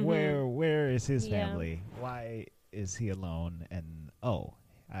 Where is his family? Why is he alone? And oh,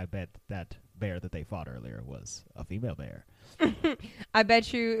 I bet that bear that they fought earlier was a female bear. I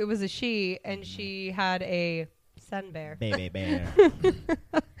bet you it was a she, and she had a sun bear. Baby bear.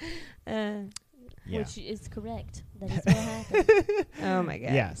 Yeah. Which is correct. That is what happened. Oh my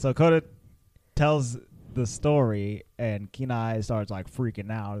god. Yeah, so Coda tells the story, and Kenai starts like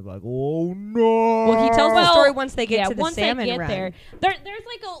freaking out. He's like, "Oh no!" Well, he tells the story once they get to the once salmon they get run. there. There's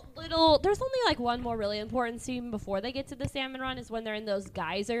like a little. There's only like one more really important scene before they get to the salmon run is when they're in those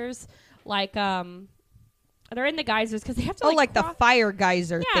geysers. Like they're in the geysers because they have to. Like the fire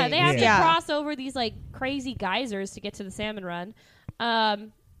geyser. Yeah, thing. they have to cross over these like crazy geysers to get to the salmon run,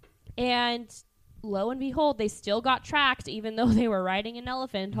 and lo and behold, they still got tracked, even though they were riding an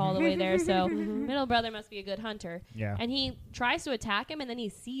elephant all the way there. So middle brother must be a good hunter. Yeah. And he tries to attack him, and then he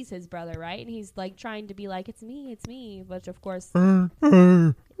sees his brother, right? And he's like trying to be like, it's me. But of course,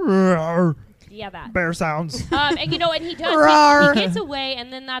 yeah, that. bear sounds. And you know, and he does. He gets away,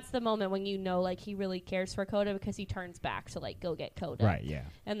 and then that's the moment when you know, like, he really cares for Coda because he turns back to like go get Coda. Right. Yeah.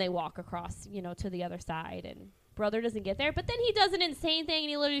 And they walk across, you know, to the other side, and brother doesn't get there. But then he does an insane thing, and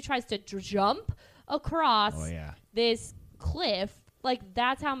he literally tries to jump across this cliff. Like,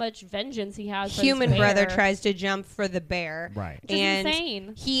 that's how much vengeance he has. Human brother tries to jump for the bear. Right. Which is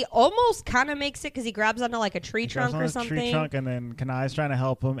insane. He almost kind of makes it because he grabs onto like a tree trunk or something. Tree trunk, and then Kanai's trying to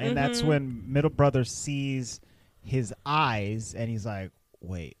help him, and that's when middle brother sees his eyes, and he's like,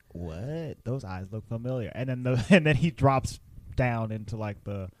 "Wait, what? Those eyes look familiar." And then he drops down into like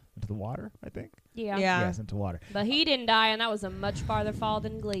the water, I think. Yeah. Yes, into water. But he didn't die, and that was a much farther fall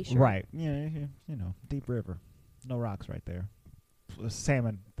than Glacier. Right. Yeah. You know, deep river, no rocks right there.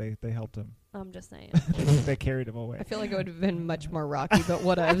 Salmon, they helped him. I'm just saying. They carried him away. I feel like it would have been much more rocky, but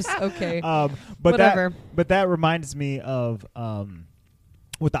whatevs. Okay. But whatever. That reminds me of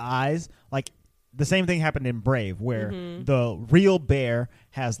with the eyes, like the same thing happened in Brave, where the real bear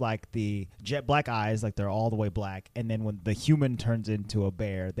has like the jet black eyes, like they're all the way black, and then when the human turns into a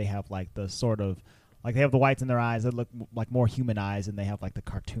bear, they have like the sort of like they have the whites in their eyes that look like more human eyes, and they have like the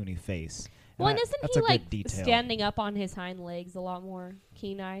cartoony face. Well, and isn't that's he a like good detail. standing up on his hind legs a lot more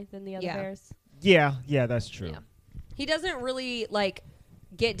Kenai than the other bears? Yeah, that's true. Yeah. He doesn't really like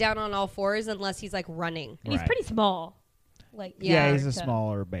get down on all fours unless he's like running. And he's pretty small. Like Yeah, he's a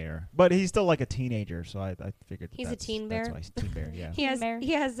smaller bear, but he's still like a teenager. So I figured he's a teen bear. That's why he's a teen bear. Yeah, He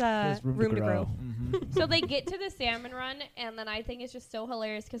has room to grow. So they get to the salmon run, and then I think it's just so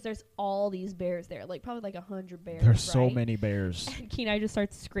hilarious because there's all these bears there, like probably like 100 bears. There's so right? many bears. And Kenai just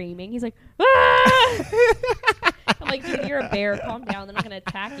starts screaming. He's like, ah! I'm like, dude, you're a bear. Calm down. They're not going to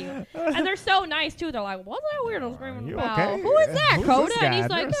attack you. And they're so nice, too. They're like, what's that weirdo screaming you about? okay? Who is that, Who's Coda? this And guy? he's I've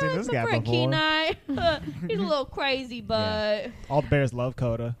like, never seen this my guy friend before." Kenai. He's a little crazy, but All the bears love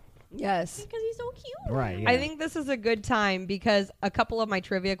Coda. Yes. because he's so cute. Right. Yeah. I think this is a good time because a couple of my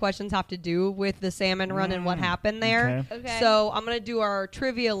trivia questions have to do with the salmon run and what happened there. Okay. So I'm going to do our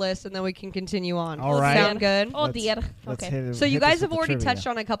trivia list and then we can continue on. All right. Sound good? Oh, Let's- dear. let's Okay. hit it- So you hit guys this have with the already trivia. touched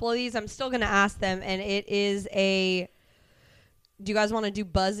on a couple of these. I'm still going to ask them, and it is a. Do you guys want to do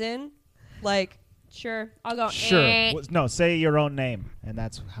buzz in? Like, Sure. I'll go. Sure. Eh. No, say your own name, and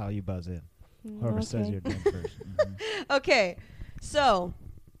that's how you buzz in. Whoever says Okay. your name first. okay, so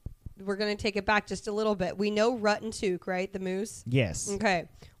we're going to take it back just a little bit. We know Rut and Took, right? The moose. Yes. Okay.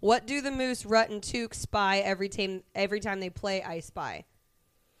 What do the moose, Rut, and Took spy every time they play I Spy?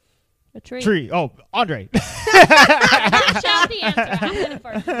 A tree. Tree. Oh, Andre. Shout the answer. I said it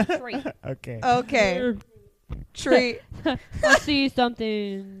first. Tree. Okay. Okay. Tree. I see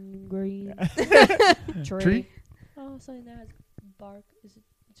something green. Tree? Oh, something that has bark. Is it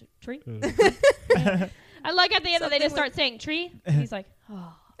a tree? Uh. I like at the end that they Something just start saying tree. And he's like,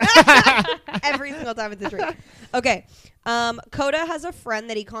 oh. Every single time it's a tree. Okay. Coda has a friend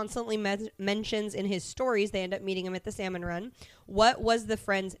that he constantly mentions in his stories. They end up meeting him at the salmon run. What was the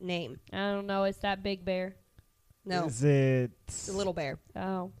friend's name? I don't know. It's that big bear. No. Is it The little bear.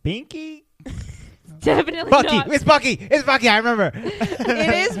 Oh. Binky? Definitely Bucky. not. It's Bucky. It's Bucky. I remember.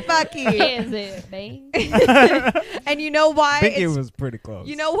 It is Bucky. Is it Bang? And you know why? Binky it's, was pretty close.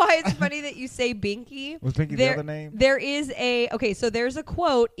 you know why it's funny that you say Binky? Was Binky the There- other name? There is so there's a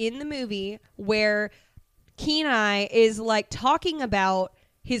quote in the movie where Kenai is like talking about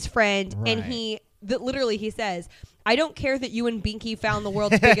his friend, and Right. literally he says, I don't care that you and Binky found the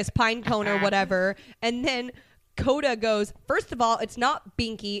world's biggest pine cone or whatever. And then Coda goes, first of all, it's not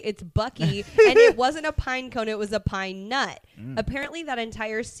Binky, it's Bucky, and it wasn't a pine cone, it was a pine nut. Apparently that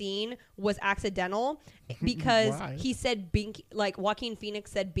entire scene was accidental because Why? he said Binky, like Joaquin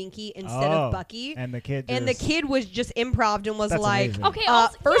Phoenix said Binky instead of Bucky. And the kid And the kid was just improv and was That's like, amazing. Okay,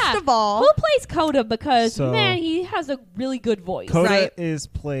 first yeah. of all, Who plays Coda? Because, So- man, he has a really good voice. Coda Right. is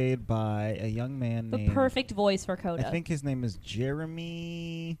played by a young man The named... perfect voice for I Coda. think his name is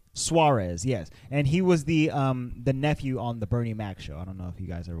Jeremy Suarez. Yes, and he was the nephew on the Bernie Mac show. I don't know if you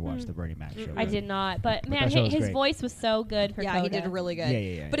guys ever watched the Bernie Mac show. I did not. But, man, that show was his great. voice was so good for yeah, Coda. he did really good.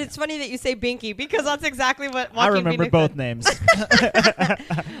 Yeah. But it's funny that you say Binky because that's exactly what I Joaquin remember Phoenix both said. names.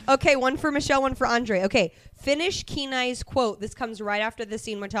 Okay, one for Michelle, one for Andre. Okay, finish Kenai's quote. This comes right after the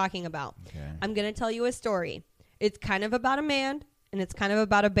scene we're talking about. Okay. I'm going to tell you a story. It's kind of about a man, and it's kind of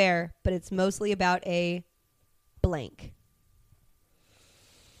about a bear, but it's mostly about a blank.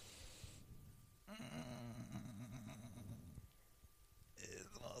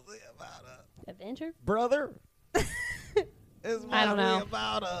 Adventure? Brother. I don't know.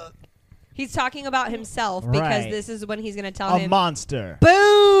 About He's talking about himself because Right. this is when he's going to tell a him. monster.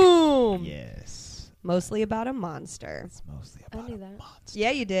 Boom! Yes. Mostly about a monster. It's mostly I about knew a that. monster.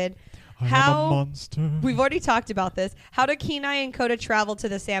 Yeah, you did. I am How- a monster. We've already talked about this. How do Kenai and Coda travel to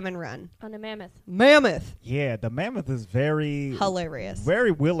the salmon run? On a mammoth. Mammoth. Yeah, the mammoth is very Hilarious.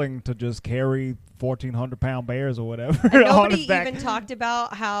 very willing to just carry 1,400-pound bears or whatever. And on nobody his back. even talked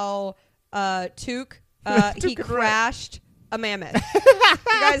about how Took, he Took it right. crashed a mammoth.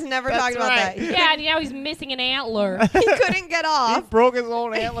 You guys never talked about right. that. Yeah, and now he's missing an antler. He couldn't get He off. broke his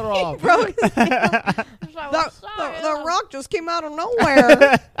own antler off. Broke his the rock just came out of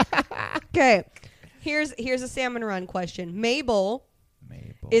nowhere. Okay. Here's a salmon run question. Mabel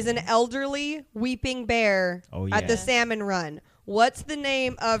is an elderly weeping bear Oh, at the yeah. salmon run. What's the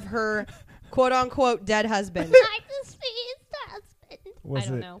name of her quote unquote dead husband? Like to see his husband. Was I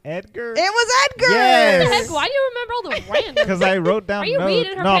don't it know. Edgar? It was Edgar. Yes. What the heck? Why do you remember all the random? Because I wrote down Are you notes.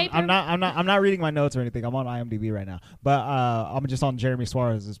 reading her No, paper? I'm not reading my notes or anything. I'm on IMDb right now, but I'm just on Jeremy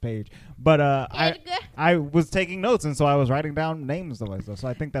Suarez's page. But Edgar. I was taking notes, and so I was writing down names and stuff like that. So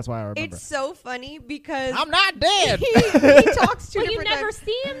I think that's why I remember. It's so funny because I'm not dead. he talks two Well, you different never times.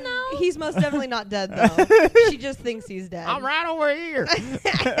 see him though. He's most definitely not dead though. She just thinks he's dead. I'm right over here.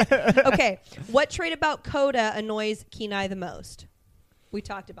 Okay, what trait about Coda annoys Kenai the most? We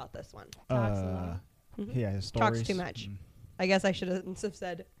talked about this one. Talks a lot. Yeah, his Talks stories. too much. I guess I should have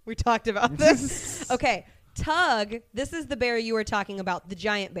said we talked about this. Okay, Tug. This is the bear you were talking about, the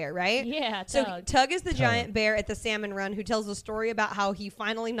giant bear, right? Yeah, So Tug. Tug is the Tug. giant bear at the salmon run who tells a story about how he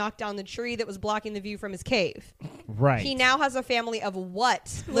finally knocked down the tree that was blocking the view from his cave. Right. He now has a family of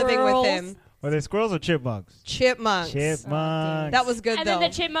what living with him? Were they squirrels or chipmunks? Chipmunks. Chipmunks. That was good and though. then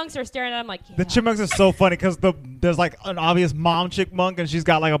the chipmunks are staring at him like, yeah. The chipmunks are so funny because there's like an obvious mom chipmunk and she's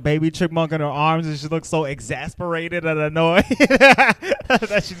got like a baby chipmunk in her arms and she looks so exasperated and annoyed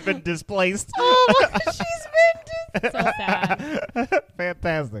that she's been displaced. Oh my gosh, she's been. so sad.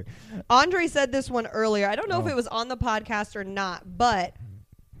 Fantastic. Andre said this one earlier. I don't know if Oh. it was on the podcast or not, but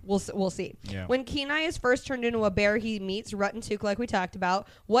we'll see. Yeah. When Kenai is first turned into a bear, he meets Rut and Took, like we talked about.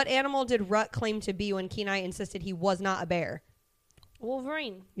 What animal did Rut claim to be when Kenai insisted he was not a bear?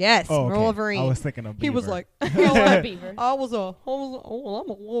 Wolverine. Yes, Oh, okay. Wolverine. I was thinking of he was beaver. like, Oh, what a beaver. I'm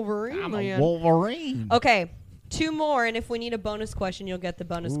a Wolverine. I'm man. a Wolverine. Okay, two more, and if we need a bonus question, you'll get the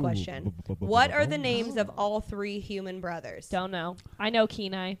bonus Ooh. question. What are the names of all three human brothers? Don't know. I know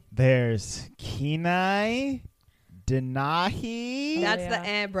Kenai. There's Kenai, Denahi, That's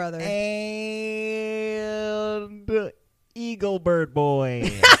yeah. the brother. and Eagle Bird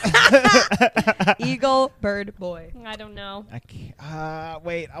Boy. Eagle, bird, boy. I don't know. I can't,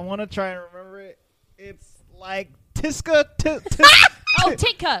 wait, I want to try and remember it. It's like Tiska, Oh,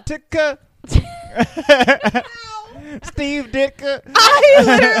 Titka. Tika, Steve Ditka. I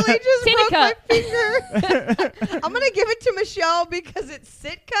literally just broke Sitka. my finger. I'm gonna give it to Michelle because it's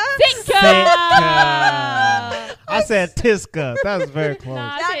Sitka. Sitka. I said Tiska. That was very close.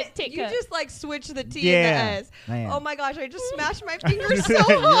 Nah. That- Sitka. you just like switched the T Yeah, and the S. man. Oh my gosh! I just smashed my finger so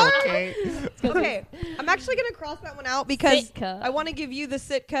You hard. okay? Okay, I'm actually gonna cross that one out because Sitka. I want to give you the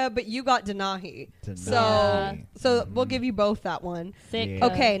Sitka, but you got Denahi. So, Denahi. so we'll give you both that one. Sitka. Yeah.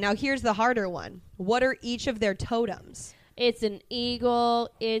 Okay, now here's the harder one. What are each of their totems? It's an eagle.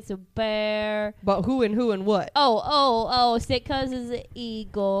 It's a bear. But who and what? Oh, Sitka's is an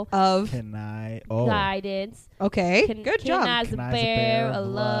eagle. Of Kenai. Guidance. okay, good job. Kenai's a bear, a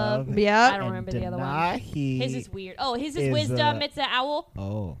love. Yeah. I don't remember the other one. His is weird. Oh, his is is, wisdom. It's an owl.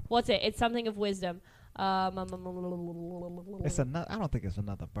 Oh, What's it? It's something of wisdom. it's another. I don't think it's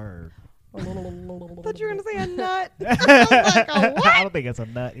another bird. I thought you were gonna say a nut. I don't think it's a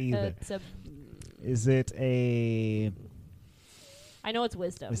nut either. It's a. Is it a? I know it's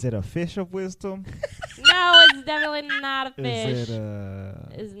wisdom. Is it a fish of wisdom? No, it's definitely not a fish. Is it a?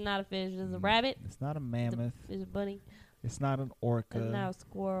 It's not a fish. It's a rabbit. It's not a mammoth. It's a bunny. It's not an It's orca. not a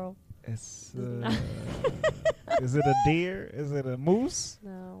squirrel. It's. not- Is it a deer? Is it a moose?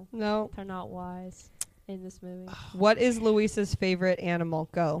 No, No. they're not wise in this movie. What is Luisa's favorite animal?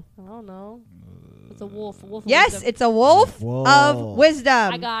 Go. I don't know. It's a wolf. A wolf. Of Yes, wisdom. it's a wolf Whoa. of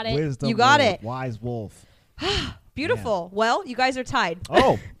wisdom. I got it. Wisdom. You got wolf, it. Wise wolf. Beautiful. Well, you guys are tied.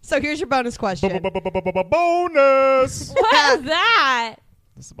 Oh. So here's your bonus question. Bonus. What is that?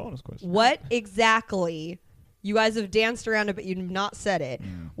 That's a bonus question. What exactly? You guys have danced around it, but you've not said it.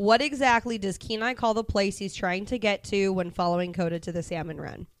 What exactly does Kenai call the place he's trying to get to when following Coda to the salmon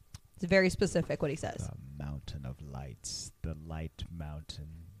run? It's very specific what he says. The mountain of lights. The light mountain.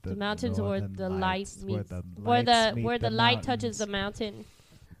 The mountains where northern the light lights, meets where the light touches the mountain.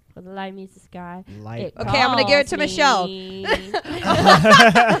 Where the light meets the sky. light. It Okay, I'm gonna give it to calls Michelle. me.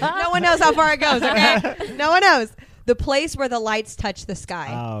 No one knows how far it goes, okay? No one knows. The place where the lights touch the sky.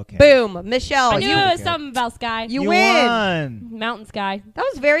 Oh, okay. Boom. Michelle, I knew you, it was Okay. something about sky. you win. won. Mountain sky. That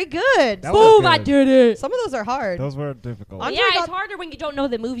was very good. That was Boom! I good. did it. Some of those are hard. Those were difficult. I'm Yeah, talking it's about- harder when you don't know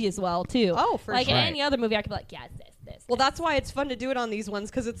the movie as well, too. Oh, for like sure. in any other movie, I could be like, yeah, it's this. Well, that's why it's fun to do it on these ones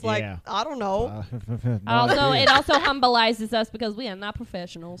because it's like, Yeah. I don't know. No Also, idea. it also humbleizes us because we are not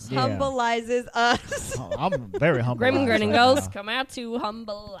professionals. Yeah. Humbleizes us. Oh, I'm very humble. Grim and Grinning right Ghost, now. come out to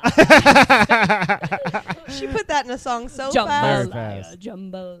humble. She put that in a song so Very fast. fast.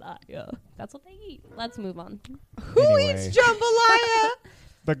 Jambalaya. That's what they eat. Let's move on. Who Anyway. eats jambalaya?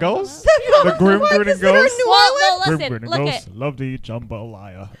 The ghost? The The Grim What, Grinning is it in Ghost? New Well, Orleans? no, Grim listen. Grinning Look Ghost love to eat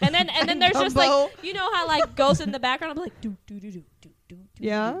jambalaya. And then there's just Jumbo. like, you know how like ghosts in the background, I'm like, do do do do do do do.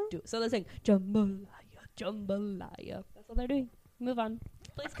 Yeah? do. So they're saying jambalaya, jambalaya. That's what they're doing. Move on.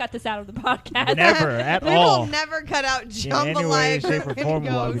 Please cut this out of the podcast. Never at We all. will never cut out In any way, jambalaya. shape, or Grim form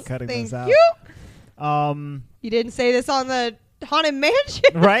will I be Ghost. cutting Thank this out. you. You didn't say this on the Haunted Mansion.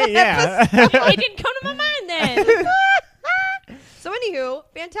 Right? Yeah. It didn't come to my mind then. So, anywho,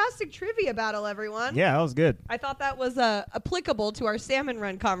 fantastic trivia battle, everyone. Yeah, that was good. I thought that was applicable to our salmon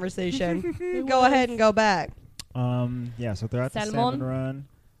run conversation. Go ahead and go back. Yeah, so they're at the Salmon? salmon run.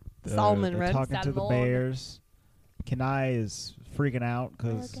 Salmon They're run. talking to the Salmon. bears. Kenai is freaking out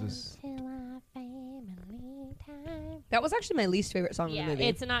because That was actually my least favorite song in Yeah, the movie.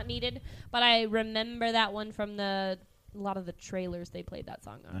 it's not needed, but I remember that one from a lot of the trailers they played that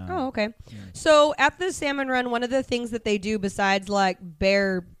song on. Oh, okay. So at the salmon run, one of the things that they do besides like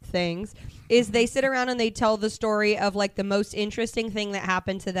bear things is they sit around and they tell the story of like the most interesting thing that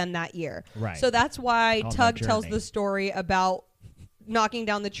happened to them that year. Right. So that's why On their Tug tells journey. the story about knocking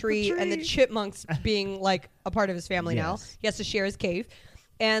down the tree and the tree. chipmunks being like a part of his family now. Yes. He has to share his cave.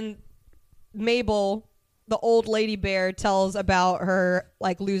 And Mabel, the old lady bear, tells about her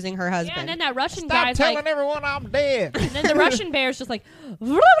like losing her husband. Yeah, and then that Russian Stop guy's telling like, everyone I'm dead. and then the Russian bear's just like,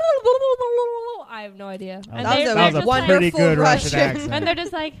 I have no idea. And That was they're a that was just a like, pretty wonderful good Russian Russian. accent. and they're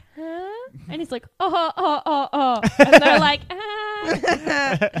just like, huh? And he's like, and they're like, ah.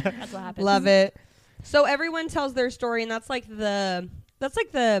 That's what happens. Love it. So everyone tells their story, and that's like the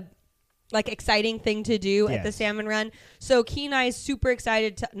exciting thing to do at the Yes. salmon run. So Kenai is super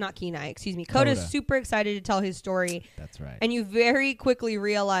excited to not Kenai, excuse me. Coda's Coda. super excited to tell his story. That's right. And you very quickly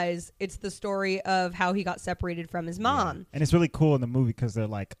realize it's the story of how he got separated from his mom. Yeah. And it's really cool in the movie because they're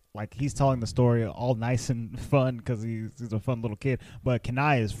like he's telling the story all nice and fun because he's a fun little kid. But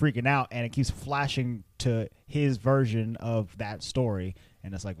Kenai is freaking out, and it keeps flashing to his version of that story.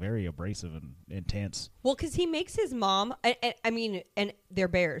 And it's like very abrasive and intense. Well, because he makes his mom, and they're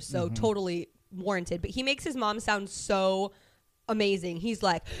bears, so totally warranted. But he makes his mom sound so amazing. He's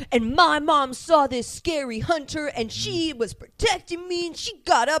like, and my mom saw this scary hunter, and she was protecting me, and she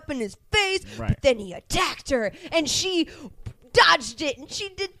got up in his face, Right. but then he attacked her, and she dodged it, and she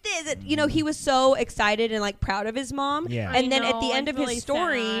did this. And, he was so excited and like proud of his mom. Yeah. And then I at the know, end it's of really his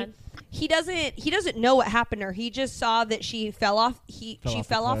story. sad. He doesn't know what happened to her. He just saw that she fell off. She off the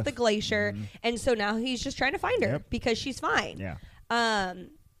fell off the cliff. glacier, and so now he's just trying to find her Yep. because she's fine. Yeah.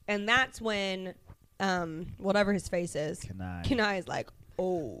 And that's when whatever his face is, Kenai. Kenai is like,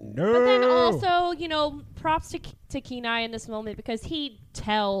 Oh. No. But then also, props to Kenai in this moment because he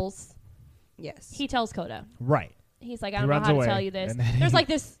tells Yes. Coda. Right. He's like, I He don't know runs how away, to tell you this. and then There's he- like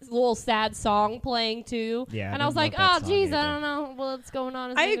this little sad song playing too. Yeah, And I I was didn't like, love that oh, song geez, I either. don't know what's going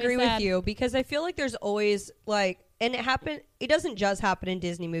on. It's I making me agree with sad. you because I feel like there's always like, and it doesn't just happen in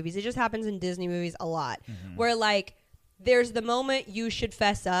Disney movies. It just happens in Disney movies a lot where like there's the moment you should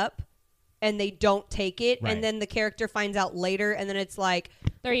fess up and they don't take it. Right. And then the character finds out later. And then it's like,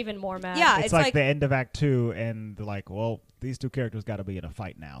 They're even more mad. yeah, It's like the end of Act 2, and they're like, well, these two characters got to be in a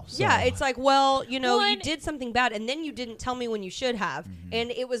fight now. So. yeah, it's like, well, you Well, did something bad and then you didn't tell me when you should have.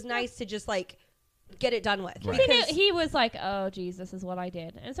 And it was nice to just like get it done with. Right. He was like, oh, geez, this is what I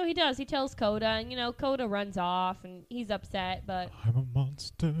did. And so he does. He tells Coda, and, Coda runs off, and he's upset, but... I'm a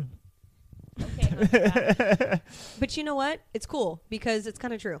monster. Okay, But you know what? It's cool because it's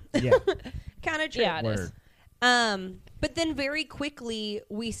kind of true. Yeah. Kind of true. yeah, it is. Word. But then very quickly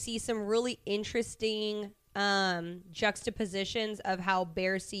we see some really interesting juxtapositions of how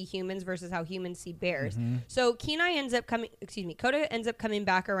bears see humans versus how humans see bears. So Coda ends up coming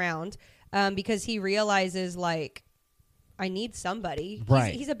back around because he realizes like I need somebody.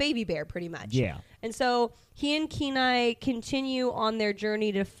 Right. He's a baby bear pretty much. Yeah. And so he and Kenai continue on their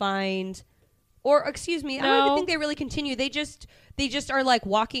journey to find, or excuse me, I don't even No. think they really continue. They just are like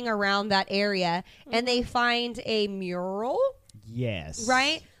walking around that area and they find a mural, Yes.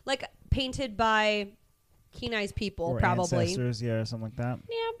 right? Like painted by Kenai's people, Or probably. ancestors, yeah, or something like that.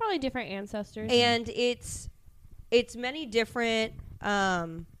 Yeah, probably different ancestors. And it's many different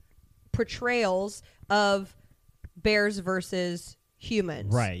portrayals of bears versus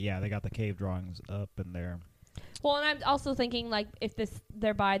humans. Right, yeah, they got the cave drawings up in there. Well, and I'm also thinking, like, if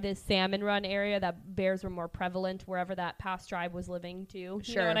they're by this salmon run area, that bears were more prevalent wherever that past tribe was living too. You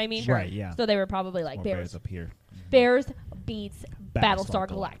Sure. know what I mean? Right, yeah. So they were probably like More bears. up here. Bears beats Battlestar Battlestar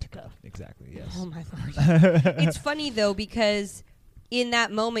Galactica. Exactly, yes. Oh my lord. It's funny though because in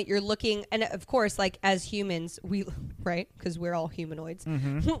that moment you're looking, and of course, like as humans, right? Because we're all humanoids.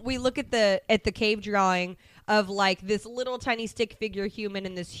 We look at the cave drawing of like this little tiny stick figure human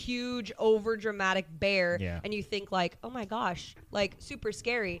and this huge over dramatic bear, Yeah. and you think like, oh my gosh, like super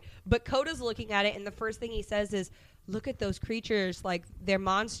scary. But Coda's looking at it, and the first thing he says is, look at those creatures, like they're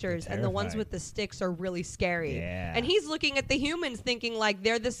monsters, and the ones terrifying. with the sticks are really scary. Yeah. And he's looking at the humans thinking like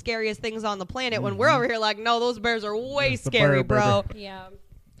they're the scariest things on the planet when we're over here like, no, those bears are way It's the scary, bear, bro. baby. Yeah.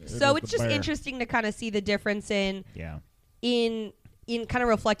 So It it's is the just bear. interesting to kind of see the difference in Yeah. kind of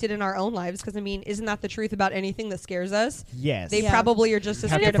reflected in our own lives, because I mean, isn't that the truth about anything that scares us? Yes. They Yeah. probably are just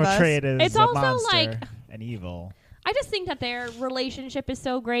as have to scared of us. portray it as It's a also monster like- and evil. I just think that their relationship is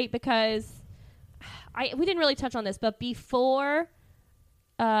so great because we didn't really touch on this, but before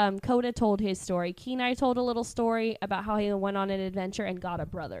Coda told his story, Kenai told a little story about how he went on an adventure and got a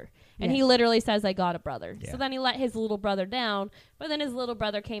brother. And he Yes. literally says, I got a brother. Yeah. So then he let his little brother down, but then his little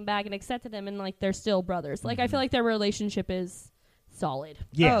brother came back and accepted him, and like they're still brothers. Like I feel like their relationship is solid.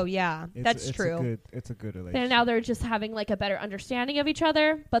 Yeah. Oh yeah, that's true. It's a good And relationship. now they're just having like a better understanding of each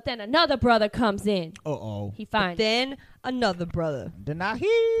other, but then another brother comes in. Uh-oh. He finds Then another brother, Denahi.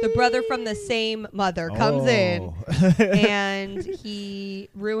 the brother from the same mother, comes in Oh. and he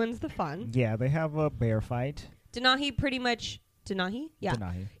ruins the fun. Yeah, they have a bear fight. Denahi pretty much. Denahi? Yeah.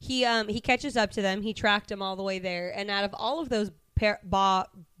 Denahi. He catches up to them. He tracked them all the way there. And out of all of those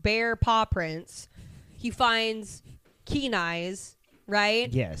bear paw prints, he finds Kenai's,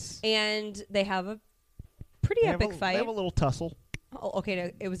 right? Yes. And they have a pretty epic They fight. have a little tussle. Oh, okay,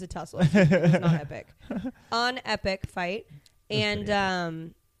 no, it was a tussle. It was not epic. An epic fight. It was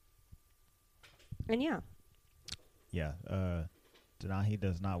And pretty and yeah. Yeah. Denahi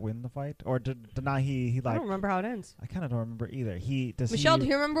does not win the fight, or Denahi he I like. don't remember how it ends. I kind of don't remember either. Michelle, do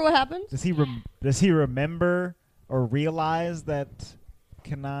you remember what happened? Does he remember or realize that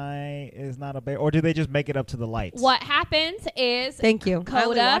Kenai is not a bear, or do they just make it up to the lights? What happens is Thank you. I only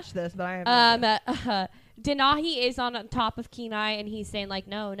Coda, watched this, but I have Denahi is on top of Kenai, and he's saying like,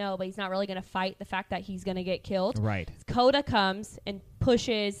 no, but he's not really going to fight the fact that he's going to get killed. Right. Coda comes and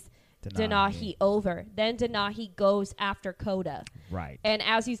pushes Denahi over. Then Denahi goes after Coda. Right. And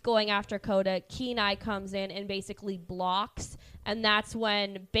as he's going after Coda, Kenai comes in and basically blocks. And that's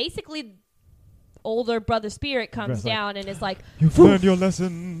when basically older brother Spirit comes Just like, down and is like, You've learned your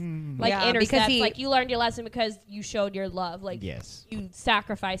lesson. like Yeah, because intercepts. he- Like, you learned your lesson because you showed your love. Like, yes. you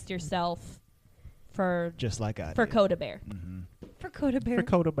sacrificed yourself for Just like I for did. Coda Bear. for Coda Bear. For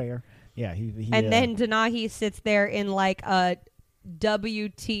Coda Bear. Yeah. He And then Denahi sits there in like a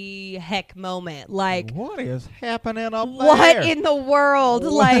WT heck moment. Like, what is happening up what there? in the world?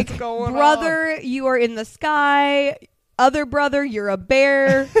 What's like, going brother, you are in the sky. other brother? You're a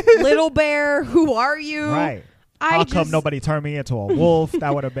bear, little bear. Who are you? Right. I How just, come nobody turned me into a wolf?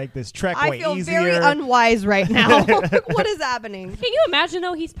 That would have made this trek I way feel easier. very unwise right now. What is happening? Can you imagine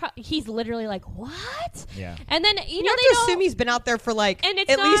though? He's literally like, what? Yeah. And then You know have they to don't. assume he's been out there for like And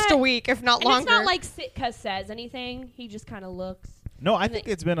it's at least not- a week, if not and longer. it's not like Sitka says anything. He just kind of looks. No, I And think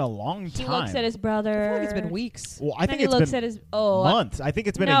it- it's been a long He time. looks at his brother. I feel like it's been weeks. Well, I Then think he it's looks been at his months. I think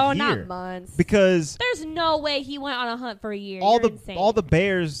it's been no, a year. not months. Because There's no way he went on a hunt for a year. all You're the insane. all the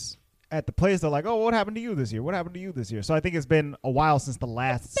bears at the place, they're like, "Oh, what happened to you this year? What happened to you this year?" So I think it's been a while since the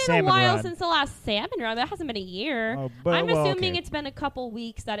last It's been salmon a while run. since the last salmon run. That hasn't been a year. Oh, but- I'm well, assuming okay. it's been a couple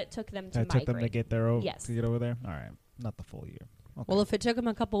weeks that it took them to That migrate. took them to get there. Yes. To get over there. All right, not the full year. Okay. Well, if it took him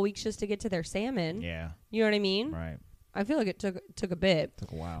a couple weeks just to get to their salmon, yeah, you know what I mean? right. I feel like it took a bit.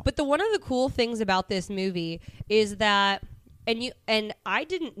 Took a while. But one of the cool things about this movie is that, and I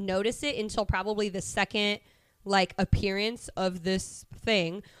didn't notice it until probably the second like appearance of this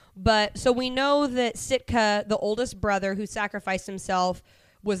thing. But so we know that Sitka, the oldest brother who sacrificed himself,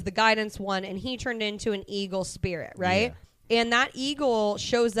 was the guidance one, and he turned into an eagle spirit, right? And that eagle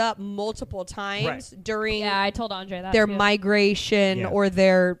shows up multiple times during Yeah, I told Andre that their too. migration Yeah. or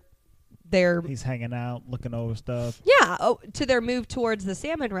their He's hanging out, looking over stuff. to their move towards the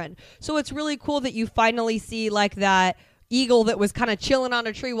salmon run. So it's really cool that you finally see like that eagle that was kind of chilling on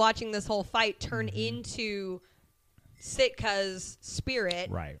a tree watching this whole fight turn into Sitka's spirit,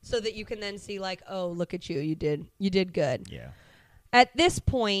 Right. so that you can then see like, oh, look at you, you did good. Yeah. At this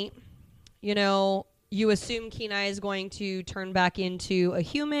point, you know, you assume Kenai is going to turn back into a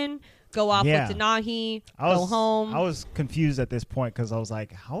human, go off Yeah. with Denahi, I go was, home. I was confused at this point because I was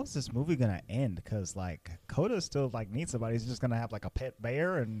like, how is this movie going to end? Because, like, Coda still, like, needs somebody. He's just going to have, like, a pet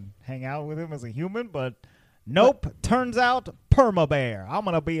bear and hang out with him as a human. But nope. Turns out, perma bear. I'm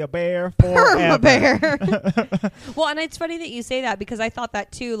going to be a bear forever. bear. Well, and it's funny that you say that because I thought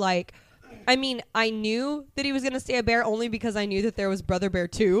that too. Like, I mean, I knew that he was going to stay a bear only because I knew that there was Brother Bear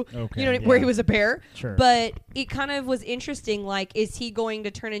 2, Okay, you know, where yeah. he was a bear. Sure. But it kind of was interesting. Like, is he going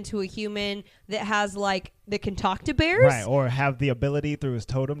to turn into a human that has, like, that can talk to bears? Right. Or have the ability through his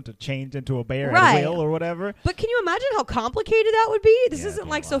totem to change into a bear Right. at will or whatever. But can you imagine how complicated that would be? This Yeah, isn't it'd be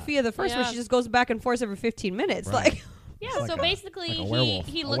like a lot. Sophia the First, where Yeah. she just goes back and forth every 15 minutes. Right. Like, Yeah, It's so like basically like a werewolf,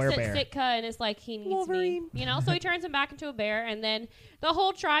 he a looks at werebear. Sitka and is like, he needs Wolverine. me. You know, so he turns him back into a bear, and then the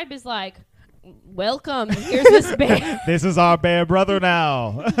whole tribe is like, welcome, here's this bear. This is our bear brother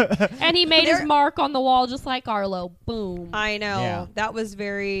now. And he made his There- mark on the wall just like Arlo. Boom. I know. Yeah. That was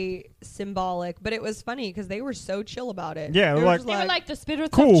very symbolic, but it was funny because they were so chill about it. Yeah, They like- were just They were like, the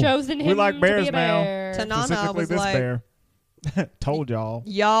spirits Cool. have chosen We him like to bears be a now. bear. Tanana Specifically was this like, bear. Told y'all.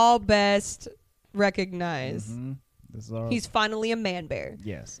 y'all best recognize Mhm. This is our he's finally a man bear.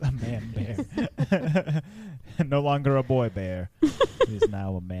 Yes, a man bear. No longer a boy bear. He's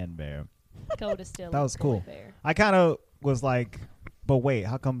now a man bear. Coda still That a was boy cool. bear. I kind of was like, but wait,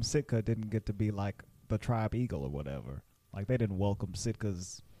 how come Sitka didn't get to be like the tribe eagle or whatever? Like they didn't welcome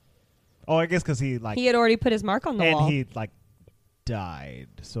Sitka's. Oh, I guess because he like He had already put his mark on the and wall. he like died.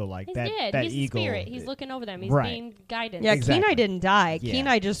 So like He's that dead. that He's eagle. the spirit. He's looking over them. He's Right. being guided. yeah, Exactly. Kenai didn't die. Yeah.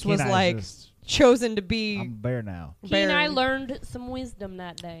 Kenai just was Kenai's like just, chosen to be I'm a bear now. bear. Kenai learned some wisdom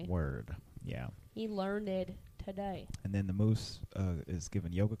that day. Word. Yeah. He learned it today. And then the moose is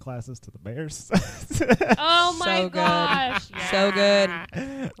giving yoga classes to the bears. Oh my So good. gosh. So good.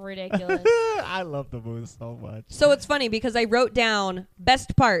 good. Ridiculous. I love the moose so much. So it's funny because I wrote down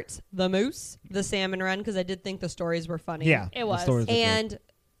best parts: the moose, the salmon run, because I did think the stories were funny. Yeah, It the was. stories are good. And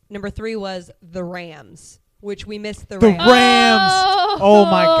number 3 was the Rams, which we missed the The Rams. Rams! Oh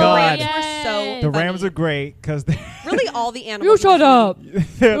my God. The Rams were so the funny. Rams are great because they're, Really, all the animals. in this movie.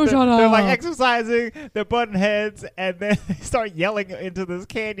 they're like up. exercising, they're butting heads, and then they start yelling into this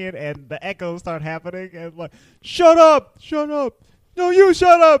canyon, and the echoes start happening, and like, shut up, shut up. No, you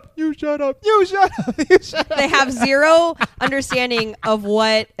shut up! You shut up! You shut up! You shut up! They have zero understanding of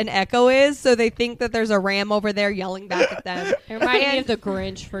what an echo is, so they think that there's a ram over there yelling back at them. It reminded me And- of the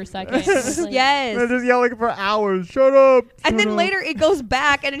Grinch for a second. It was like, Yes. They're just yelling for hours. Shut up! And shut then up." later it goes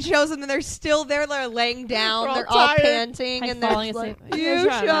back and it shows them and they're still there. They're laying down. They're all They're all tired. panting Like and they're falling like, asleep. "You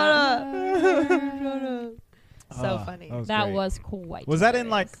shut up." Shut up. So Ah, funny. That great. was quite. Was that in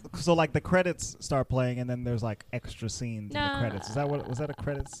like hilarious. so like the credits start playing and then there's like extra scenes in the Nah. credits? Is that what was that a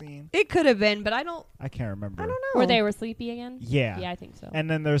credit scene? It could have been, but I don't remember. know. Where they were sleepy again? Yeah. Yeah, I think so. And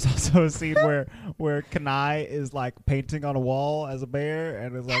then there's also a scene where Kenai is like painting on a wall as a bear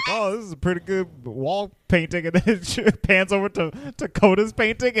and is like, "Oh, this is a pretty good wall painting, and then it pans over to Coda's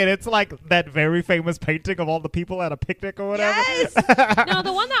painting, and it's like that very famous painting of all the people at a picnic or whatever. Yes. No,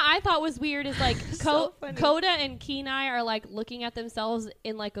 the one that I thought was weird is like So funny. Coda and Kenai are like looking at themselves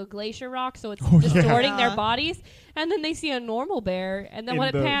in like a glacier rock, so it's Oh, yeah. distorting their Yeah. bodies, and then they see a normal bear, and then In when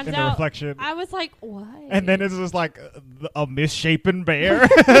it the- pans in the out, reflection. I was like, what? And then it's just like a misshapen bear.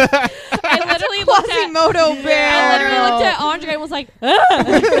 I literally looked at Quasimodo bear. I literally looked at Andre and was like,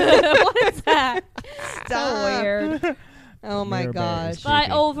 what is that? So Stop. weird. Oh my Bear bears. gosh. But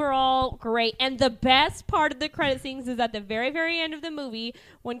Creepy. overall, great. And the best part of the credit scenes is at the very, very end of the movie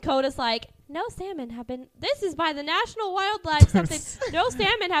when Coda's like, no salmon have been, this is by the National Wildlife something, no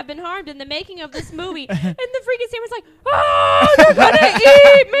salmon have been harmed in the making of this movie. And the freaking salmon's like, oh, they're going to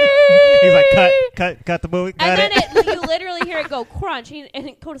eat me. He's like, cut the movie. And Cut then you literally hear it go crunch.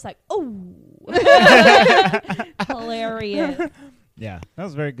 And Coda's like, oh. Hilarious. Yeah, that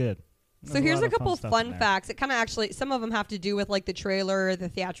was very good. So There's here's lot a of couple stuff in fun there. facts. It kind of actually, some of them have to do with like the trailer, the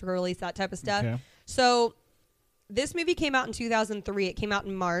theatrical release, that type of stuff. Okay. So this movie came out in 2003. It came out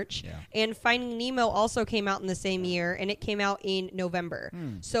in March. Yeah. And Finding Nemo also came out in the same year, and it came out in November.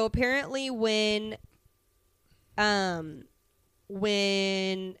 So apparently when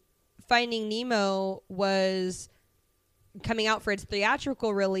Finding Nemo was coming out for its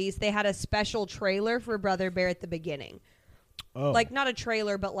theatrical release, they had a special trailer for Brother Bear at the beginning. Oh. Like not a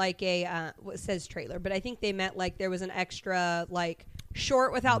trailer, but like a what says trailer, but I think they meant like there was an extra like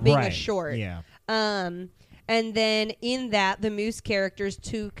short without being a Right. short. Yeah. And then in that, the Moose characters,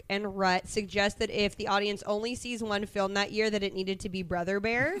 Took and Rut, suggest that if the audience only sees one film that year, that it needed to be Brother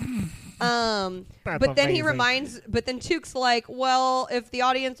Bear. But then but then Took's like, well, if the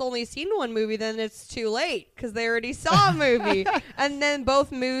audience only seen one movie, then it's too late because they already saw a movie. And then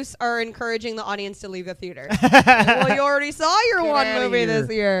both Moose are encouraging the audience to leave the theater. Like, well, you already saw your Get one outta movie here. this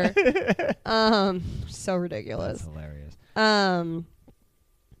year. So That's ridiculous. hilarious.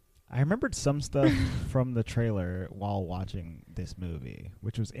 I remembered some stuff from the trailer while watching this movie,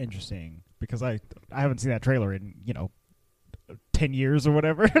 which was interesting because I haven't seen that trailer in 10 years or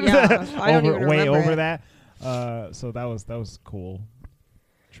whatever. Yeah, I don't even way remember over it. that. So that was cool.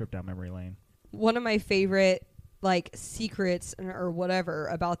 Trip down memory lane. One of my favorite like secrets or whatever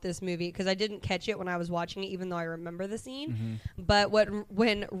about this movie, because I didn't catch it when I was watching it, even though I remember the scene. But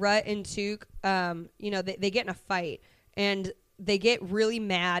when Rut and Took, they get in a fight and they get really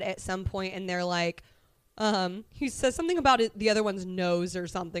mad at some point, and they're like, he says something about the other one's nose or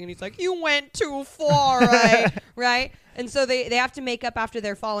something, and he's like, you went too far, right? Right? And so they have to make up after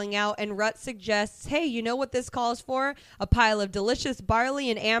they're falling out, and Rut suggests, hey, you know what this calls for? A pile of delicious barley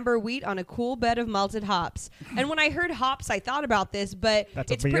and amber wheat on a cool bed of malted hops. And when I heard hops, I thought about this, but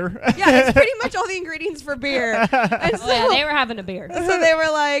That's it's a beer? it's pretty much all the ingredients for beer. And Oh, yeah, they were having a beer. so they were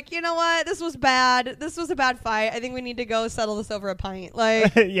like, you know what? This was bad. This was a bad fight. I think we need to go settle this over a pint.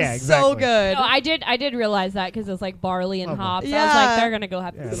 Like, Yeah, so exactly. good. No, I did realize that because it was like barley and Oh, hops. I was yeah. like, they're gonna go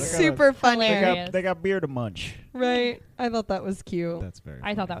have Yeah, beer. they're Super funny. Hilarious. They got beer to munch. Right? I thought that was cute. That's very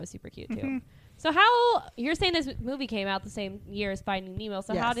I thought that was super cute too. So how you're saying this movie came out the same year as Finding Nemo?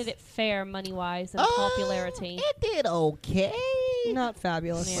 So how Yes. did it fare money wise and popularity? It did okay. Not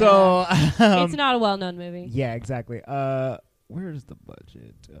fabulous. Yeah. So It's not a well-known movie. yeah, exactly. Where's the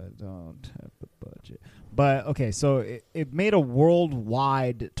budget? I don't have the budget. But okay, so it made a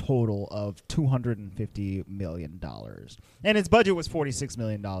worldwide total of $250 million, and its budget was $46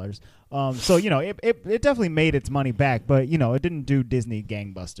 million. So it definitely made its money back, but it didn't do Disney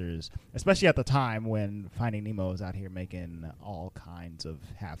gangbusters, especially at the time when Finding Nemo was out here making all kinds of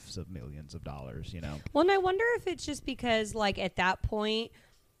halves of millions of dollars. Well, and I wonder if it's just because, like, at that point,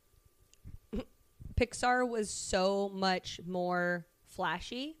 Pixar was so much more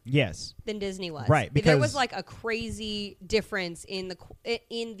flashy Yes. than Disney was. Right, There was because- like a crazy difference in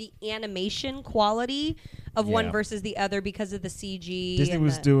the animation quality of one Yeah. versus the other because of the CG. Disney and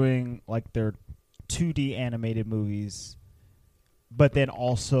was the- doing like their 2D animated movies, but then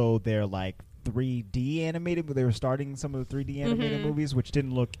also their like 3D animated. They were starting some of the 3D animated movies, which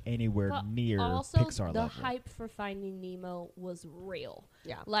didn't look anywhere But near also, Pixar the level. hype for Finding Nemo was real.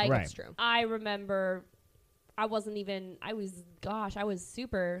 Yeah, Like Right. that's true. I remember, I was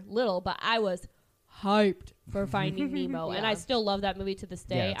super little, but I was hyped for Finding Nemo, and I Yeah. still love that movie to this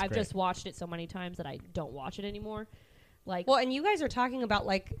Yeah, day. it's I've great. just watched it so many times that I don't watch it anymore. Like, Well, and you guys are talking about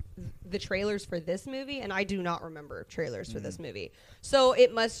like the trailers for this movie, and I do not remember trailers for this movie. So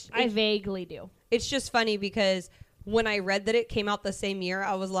it must. I vaguely do. It's just funny because when I read that it came out the same year,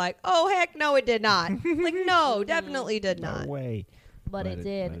 I was like, "Oh heck, no, it did not." Like, no, definitely did No not. way. But it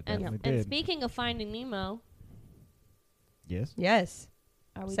did. but it And definitely and did. speaking of Finding Nemo, Yes. Yes.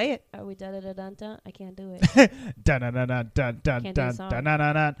 Are we, Say it. Are we da-da-da-dun-dun? I can't do it. Dun dun dun dun dun dun Can't do a dun song. dun dun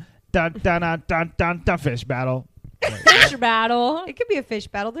dun dun dun dun dun dun fish battle. Fish battle. It could be a fish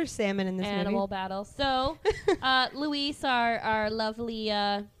battle. There's salmon in this Animal movie. battle. So, Luis, our lovely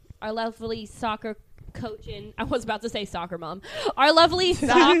soccer coaching. I was about to say soccer mom. Our lovely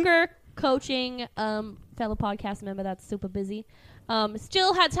soccer coaching fellow podcast member that's super busy.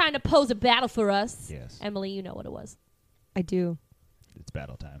 Still had time to pose a battle for us. Yes, Emily, you know what it was. I do. it's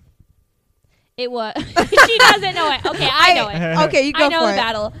battle time. It was. She doesn't know it. Okay, I know it. Okay, you go I know for the it.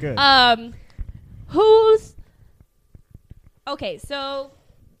 battle. Good. Who's okay? So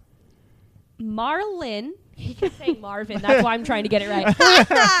Marlon. He kept saying Marvin. That's why I'm trying to get it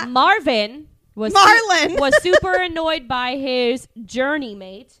right. Marvin was Marlon. was super annoyed by his journey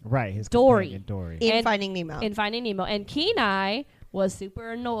mate Right, his Dory. companion, Dory. In And- Finding Nemo. in Finding Nemo, and Kenai was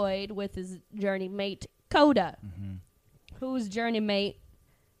super annoyed with his journey mate Coda. Whose journey mate?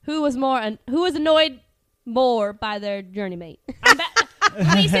 Who was annoyed more by their journey mate?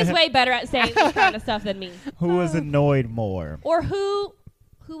 Luis is way better at saying this kind of stuff than me. Who was annoyed more? Or who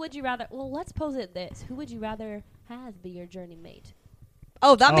would you rather? Well, let's pose it this: who would you rather have be your journey mate?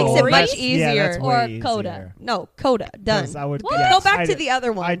 Oh, that makes it Dory? much Yeah, that's easier. way Or Coda. easier. No, Coda. Done. 'Cause I would, What? yes, Go back I'd- to the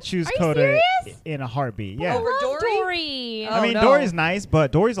other one. I'd choose Are you Coda serious? in a heartbeat. Yeah. Over I love Dory? Dory. Oh, I mean, no. Dory's nice,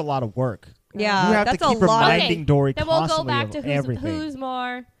 but Dory's a lot of work. Yeah, you have that's to keep a lot. reminding Okay, Dory Then we'll go constantly back of to everything. who's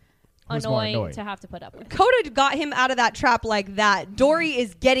more Who's more annoying annoying? to have to put up with. Coda got him out of that trap like that. Dory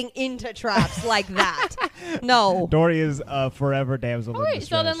is getting into traps like that. No. Dory is a forever damsel All in right,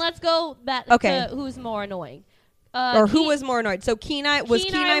 distress. so then let's go back Okay. to who's more annoying. Or who was more annoyed? So Kenai was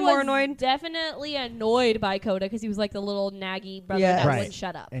more annoyed? Definitely annoyed by Coda because he was like the little naggy brother Yes. that Right. wouldn't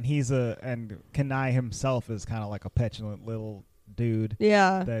shut up. And and Kenai himself is kind of like a petulant little dude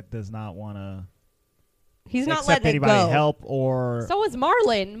Yeah. that does not want to He's not accept letting it anybody go. help or. So is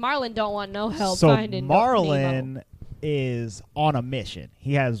Marlon. Marlon don't want no help So finding Nemo. Marlon is on a mission.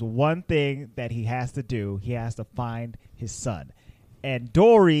 He has one thing that he has to do. He has to find his son. And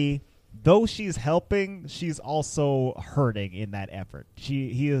Dory, though she's helping, she's also hurting in that effort. She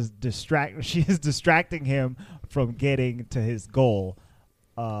is distracting him from getting to his goal.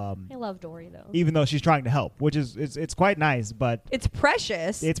 I love Dory though. Even though she's trying to help, which is it's quite nice, but It's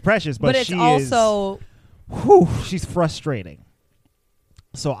precious. it's precious. but it's she also. she's frustrating.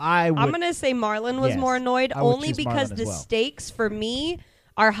 So I'm going to say Marlon was Yes, more annoyed I would only choose because Marlon as the well. stakes for me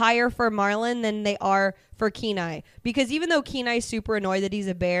are higher for Marlon than they are for Kenai. Because even though Kenai's super annoyed that he's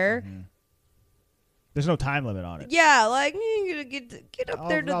a bear, there's no time limit on it. yeah, like you gotta get up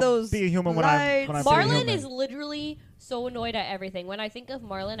there to I'll those be a human when I'm lights. pretty Marlon human. is literally so annoyed at everything. When I think of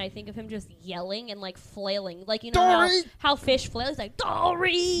Marlon, I think of him just yelling and like flailing, like you know how fish flail. He's like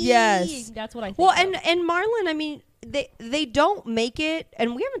Dory. Yes. that's what I think. Well, of. and Marlon, I mean, they don't make it,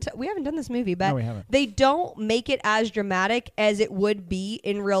 and we haven't done this movie, but No, we haven't. they don't make it as dramatic as it would be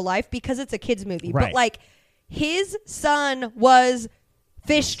in real life because it's a kids movie. Right. But like, his son was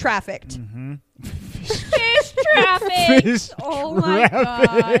fish trafficked. Mm-hmm. fish traffic. Fish Oh my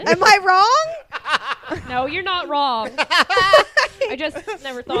god. Am I wrong? No, you're not wrong. I just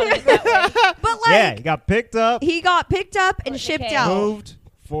never thought of it that way. But like, Yeah, he got picked up, he got picked up and Put in a shipped cage. out. moved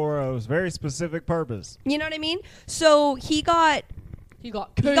for a very specific purpose. You know what I mean? So he got You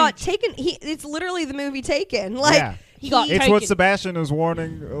got taken. It's literally the movie Taken. Like Yeah. He got It's taken. what Sebastian was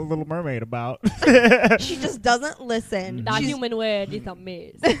warning a Little Mermaid about. she just doesn't listen. That She's- human word is a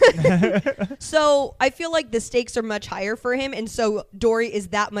miss. So I feel like the stakes are much higher for him, and so Dory is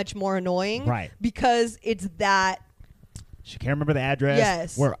that much more annoying, Right. Because it's that. She can't remember the address.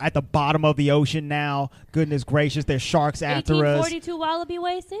 Yes. We're at the bottom of the ocean now. Goodness gracious, there's sharks after us. 1842 Wallaby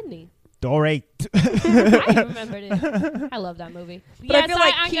Way, Sydney. Dory. I remembered it. I love that movie. But I feel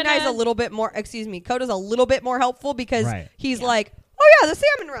like Kenai's a little bit more. Coda's a little bit more helpful because Right. he's like, oh yeah, the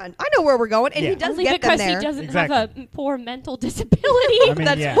salmon run. I know where we're going, and Yeah. he does only get them because there. he doesn't Exactly. have a poor mental disability. I mean,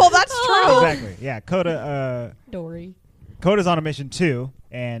 That's yeah. well, that's Oh. true. Exactly. Yeah. Coda. Dory. Coda's on a mission too,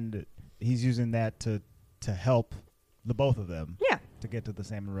 and he's using that to help the both of them Yeah. to get to the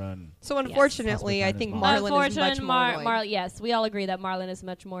salmon run. So unfortunately, I think Possibly Marlon is much more annoyed. Yes, we all agree that Marlon is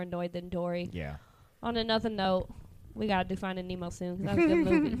much more annoyed than Dory. Yeah. On another note, we gotta do Finding Nemo soon. 'Cause that was a good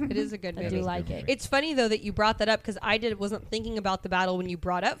movie. It is a good I movie. do like it. It's funny though that you brought that up because wasn't thinking about the battle when you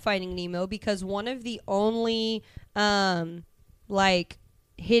brought up Finding Nemo because one of the only like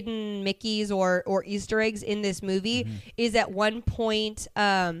hidden Mickeys or Easter eggs in this movie is at one point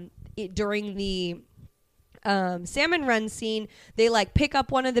during the salmon run scene, they like pick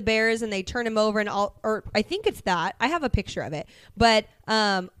up one of the bears and they turn him over or I think it's that. I have a picture of it, but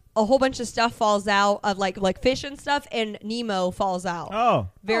a whole bunch of stuff falls out of like fish and stuff, and Nemo falls out. Oh,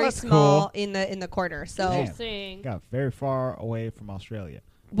 Very that's small cool. in the corner. So Damn. Interesting. Got very far away from Australia.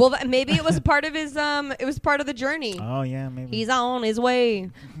 well, maybe it was a part of his it was part of the journey. Oh yeah, maybe. He's on his way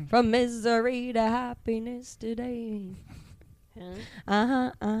from misery to happiness today.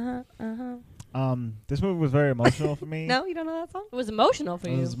 This movie was very emotional for me. No, you don't know that song? It was emotional for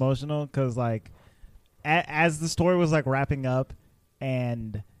It you. was emotional because like as the story was like wrapping up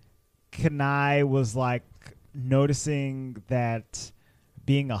and Kenai was like noticing that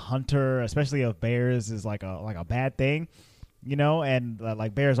being a hunter, especially of bears, is like a bad thing, you know, and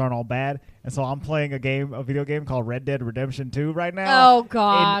like bears aren't all bad. And so I'm playing a video game called Red Dead Redemption 2 right now. Oh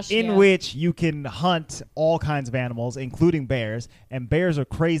gosh. In yeah. which you can hunt all kinds of animals, including bears, and bears are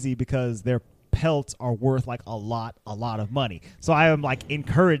crazy because their pelts are worth like a lot of money. So I am like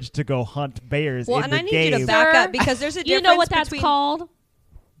encouraged to go hunt bears Well, in and the I need game. you to back Sir, up because there's a difference You know what that's between called?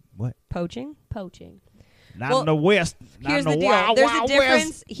 What? poaching. Poaching. Not Well, in the West. Not Here's in the the deal. Wild, There's a Wild difference.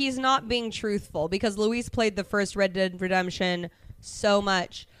 West. He's not being truthful because Luis played the first Red Dead Redemption so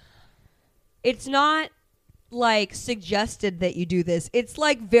much. It's not like suggested that you do this. It's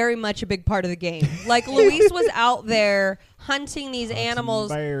like very much a big part of the game. Like Luis was out there hunting these Hunting animals.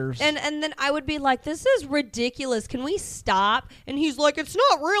 bears. And then I would be like, this is ridiculous. Can we stop? And he's like, it's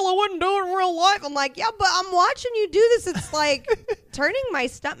not real. I wouldn't do it in real life. I'm like, yeah, but I'm watching you do this. It's like turning my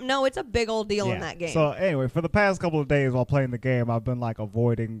stomach. No, it's a big old deal in that game. So anyway, for the past couple of days while playing the game, I've been like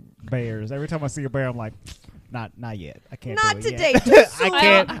avoiding bears. Every time I see a bear, I'm like, not yet. I can't. Not do it today. Yet. Too soon.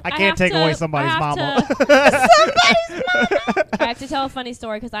 I can't have take to- away somebody's I have mama. I have to tell a funny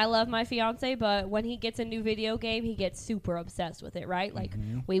story because I love my fiance, but when he gets a new video game, he gets super obsessed with it, right? Like,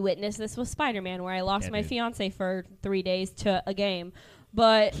 we witnessed this with Spider-Man, where I lost Yeah, my dude. fiance for 3 days to a game.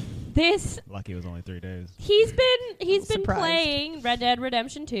 But this, Lucky it was only 3 days. he's been Surprised. playing Red Dead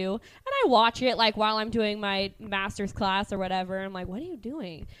Redemption 2, and I watch it like while I'm doing my master's class or whatever. I'm like, what are you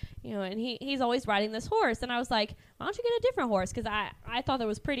doing? You know, and he's always riding this horse, and I was like, why don't you get a different horse? Because I thought there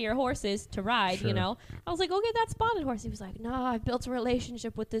was prettier horses to ride. Sure. You know, I was like, go get that spotted horse. He was like, no, I've built a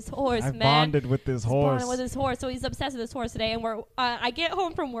relationship with this horse, I've man. bonded with this He's horse. bonded with his horse, so he's obsessed with this horse today. And I get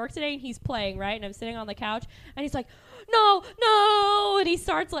home from work today, and he's playing, right? And I'm sitting on the couch, and he's like, no, and he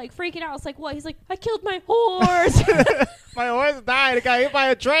starts like freaking out. I was like, what? He's like, I killed my horse. My horse died. It got hit by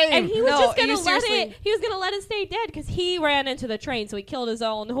a train. And he was No, just you gonna let seriously- it. He was gonna let it stay dead because he ran into the train, so he killed his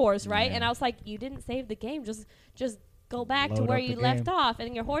own horse, right? Yeah. And I was like, "You didn't save the game. Just go back to Load where up you the left game. off,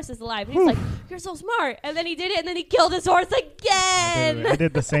 and your horse is alive." And he's like, "You're so smart." And then he did it, and then he killed his horse again. I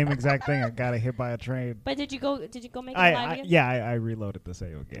did the same exact thing. I got hit by a train. But did you go make it alive again? I reloaded the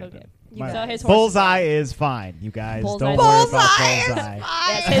same again. Okay. My So his horse is Bullseye alive. is fine, you guys. Bullseye's Don't worry about Bullseye is Bullseye.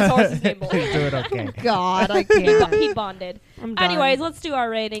 Yes, his horse is named He's Bullseye. doing okay. God, I He can't. bonded. I'm done. Anyways, let's do our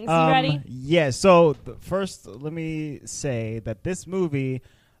ratings. You ready? Yeah, so first let me say that this movie,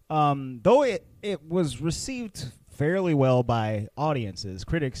 though it was received fairly well by audiences,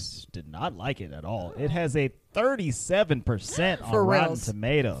 critics did not like it at all. It has a 37% on For Rotten reals.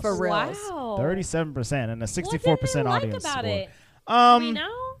 Tomatoes. For reals. Wow. 37% and a 64% What didn't they like audience about score. it? Do we know?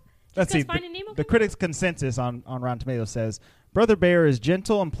 Let's Just 'cause see. Finding Nemo The came critics' consensus on Rotten Tomatoes says Brother Bear is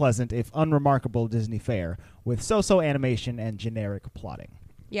gentle and pleasant, if unremarkable Disney fare, with so-so animation and generic plotting.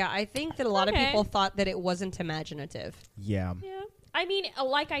 Yeah, I think that a lot of Okay. people thought that it wasn't imaginative. Yeah. Yeah. I mean,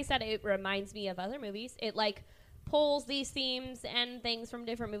 like I said, it reminds me of other movies. It like pulls these themes and things from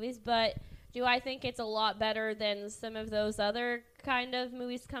different movies, but do I think it's a lot better than some of those other kind of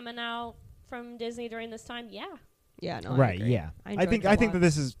movies coming out from Disney during this time? Yeah. Yeah, no, I Right. agree. Yeah. I enjoyed think it a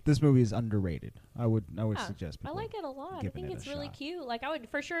that lot. this movie is underrated. I would Yeah, suggest I people. like it a lot. I giving think it it's a really shot. cute. Like, I would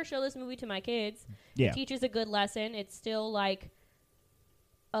for sure show this movie to my kids. Yeah. It teaches a good lesson. It's still like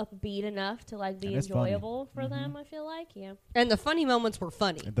upbeat enough to like be And it's funny. enjoyable for Mhm. them. I feel like, yeah. And the funny moments were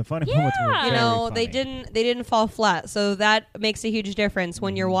funny. The funny moments were Yeah. You very know, funny. they didn't fall flat. So that makes a huge difference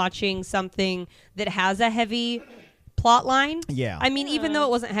when you're Mhm. watching something that has a heavy plot line. Yeah. I mean, even Yeah. though it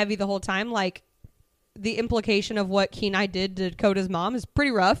wasn't heavy the whole time, like the implication of what Kenai did to Dakota's mom is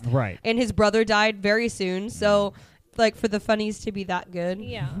pretty rough. Right. And his brother died very soon. So, like, for the funnies to be that good.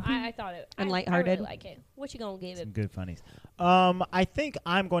 Yeah, I thought it. And I lighthearted. really like it. What you gonna give it? Some good funnies. I think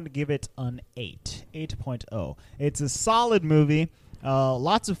I'm going to give it an 8.0. It's a solid movie.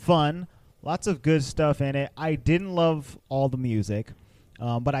 Lots of fun. Lots of good stuff in it. I didn't love all the music,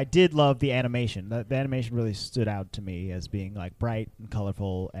 but I did love the animation. The animation really stood out to me as being like bright and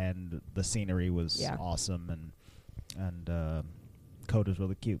colorful, and the scenery was Yeah. awesome, and Code was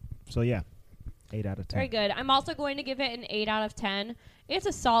really cute. So yeah, 8 out of 10. Very good. I'm also going to give it an 8 out of 10. It's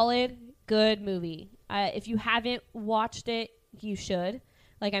a solid, good movie. If you haven't watched it, you should.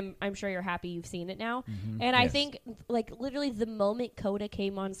 Like I'm sure you're happy you've seen it now. Mhm. And I Yes. think like literally the moment Coda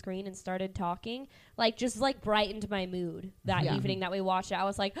came on screen and started talking, like just like brightened my mood that Yeah. evening that we watched it. I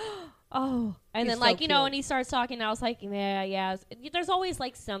was like, oh, and He's then so like, you know, cute. and he starts talking and I was like, yeah. There's always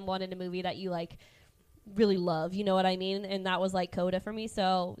like someone in a movie that you like really love, you know what I mean? And that was like Coda for me.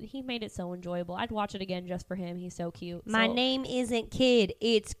 So he made it so enjoyable. I'd watch it again just for him. He's so cute. My So- name isn't Kid,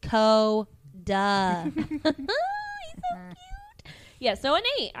 it's Coda. He's so cute. Yeah, so an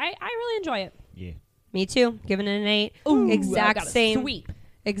 8. I really enjoy it. Yeah. Me too. Giving it an 8. Ooh, I exact got a same. sweep.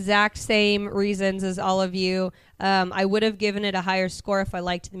 Exact same reasons as all of you. I would have given it a higher score if I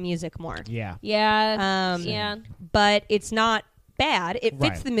liked the music more. Yeah. Yeah. Um, yeah. But it's not bad. It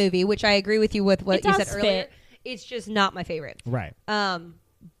fits Right. the movie, which I agree with you with what It you does said earlier. fit. It's just not my favorite. Right.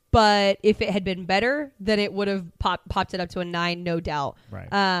 But if it had been better, then it would have popped it up to a 9, no doubt. Right.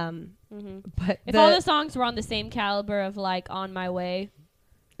 But If all the songs were on the same caliber of like On My Way.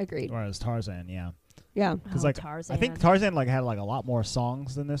 agreed. Or as Tarzan, yeah. Yeah. Because Oh, like Tarzan. I think Tarzan like had like a lot more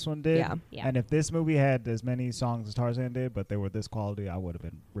songs than this one did. Yeah. Yeah. And if this movie had as many songs as Tarzan did, but they were this quality, I would have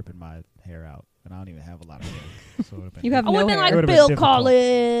been ripping my hair out. And I don't even have a lot of hair. So it would have been You have I would have no been hair. It like would've been Bill difficult.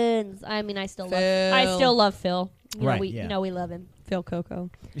 Collins. I mean, I still Phil. love Phil. You Right, know, yeah. you know we love him. Phil Coco.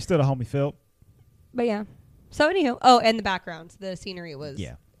 You're still a homie, Phil. But yeah. So anywho, and the backgrounds, the scenery was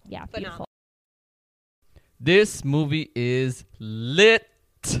Yeah. Yeah, Phenomenal. beautiful. This movie is lit.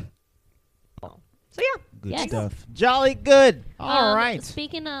 So yeah. Good Yes. stuff. Jolly good. All right.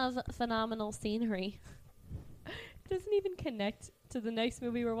 Speaking of phenomenal scenery, doesn't even connect to the next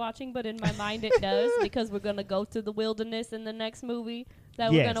movie we're watching, but in my mind it does because we're gonna go to the wilderness in the next movie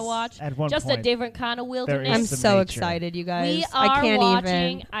that we're Yes, gonna watch. at one Just point, a different kind of is wilderness. I'm some so nature. excited, you guys. We I are can't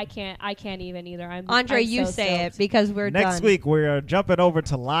watching. even. I can't even either. Andre, I'm you so say stoked. it because we're Next done. week, we're jumping over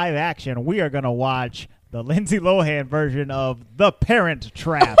to live action. We are going to watch the Lindsay Lohan version of The Parent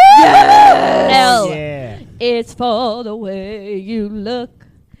Trap. Hell. Yeah. It's for the way you look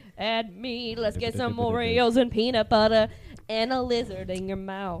at me. Let's get some Oreos and peanut butter and a lizard in your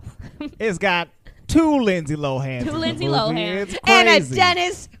mouth. It's got two Lindsay Lohans. Two in the Lindsay movie. Lohans. It's And a crazy.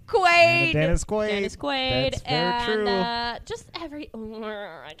 Dennis Quaid. And a Dennis Quaid. Dennis Quaid That's very and true. just every.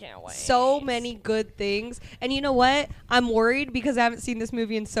 I can't wait. So many good things. And you know what? I'm worried because I haven't seen this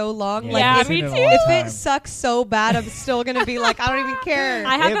movie in so long. Yeah, Like, Yeah, if, me I've seen too. it a long if time. it sucks so bad, I'm still going to be like, I don't even care.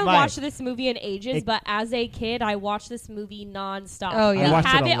 I haven't might. watched this movie in ages, It- but as a kid, I watched this movie nonstop. Oh, yeah. I We watched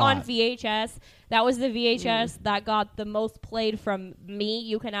have it a it on lot. VHS. That was the VHS that got the most played from me.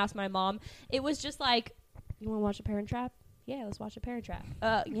 You can ask my mom. It was just like, you want to watch a Parent Trap? Yeah, let's watch a Parent Trap.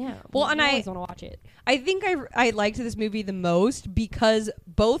 Yeah. Well, and I I- always want to watch it. I think I liked this movie the most because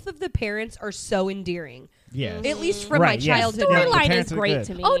both of the parents are so endearing. Yes. At least from Right, my yes. childhood. Yeah, the Storyline parents is are great good.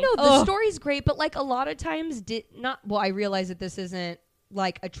 to me. Oh no, the Ugh. story's great, but like a lot of times did not. Well, I realize that this isn't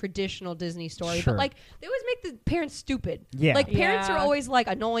like a traditional Disney story, Sure. but like they always make the parents stupid. Yeah. Like parents Yeah. are always like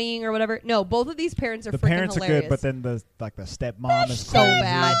annoying or whatever. No, both of these parents are The freaking parents hilarious. are good, but then the stepmom is so crazy.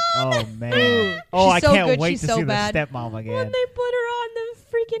 bad. Oh man. Oh, She's I so can't good, wait she's to so see bad. the stepmom When again. they put her on the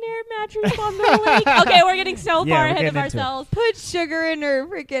freaking air mattress on the lake. Okay, we're getting so Yeah, far we're ahead of getting into it. ourselves. Put sugar in her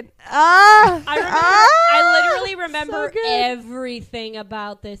freaking I literally remember So good. everything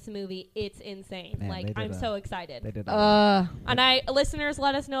about this movie. It's insane. Man, they like did I'm a- so excited. They did And listeners,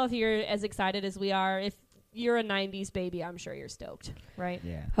 let us know if you're as excited as we are. If you're a 90s baby, I'm sure you're stoked, right?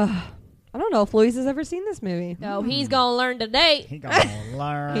 yeah. I don't know if Luis has ever seen this movie. No, he's gonna learn today. He gonna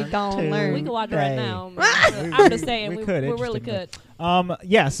learn. He gonna learn. We can watch it right today. now. I'm just saying, we we could, we're really interestingly. good.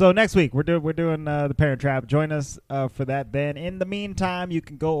 Yeah. So next week we're doing the Parent Trap. Join us for that. Then in the meantime, you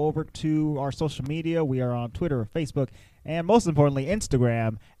can go over to our social media. We are on Twitter, Facebook, and most importantly,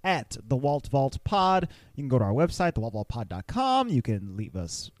 Instagram at the Walt Vault Pod. You can go to our website, thewaltvaultpod.com. You can leave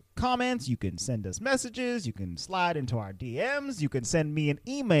us comments. You can send us messages. You can slide into our DMs. You can send me an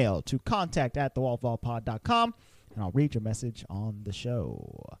email to contact@thewaltvaultpod.com, and I'll read your message on the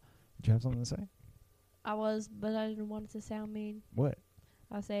show. Did you have something to say? I was, but I didn't want it to sound mean. What?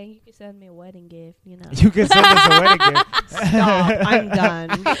 I was saying you could send me a wedding gift. You know. You can send us a wedding gift. Stop. I'm done.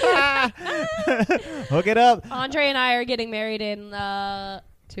 Hook it up. Andre and I are getting married in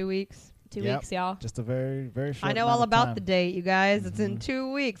 2 weeks. 2 Yep. weeks, y'all. Just a very, very short I know amount all of about time. the date, you guys. It's in Mhm.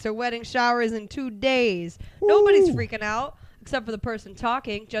 2 weeks. Her wedding shower is in 2 days. Nobody's freaking out. Except for the person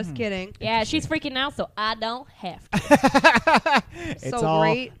talking. Just kidding. Yeah, she's freaking out, so I don't have to. It's So all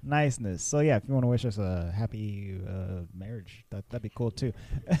great. niceness. So yeah, if you want to wish us a happy marriage, that'd be cool too.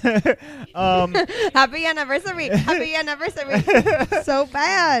 Happy anniversary. Happy anniversary. So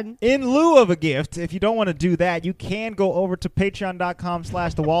bad. In lieu of a gift, if you don't want to do that, you can go over to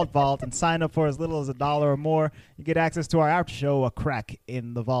patreon.com/thewaltvault and sign up for as little as $1 or more. You get access to our after show, A Crack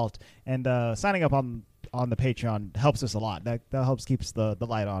in the Vault. And signing up on the Patreon helps us a lot. That helps keeps the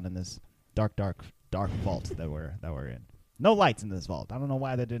light on in this dark vault that we're in. No lights in this vault. I don't know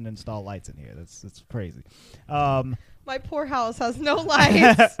why they didn't install lights in here. That's crazy. My poor house has no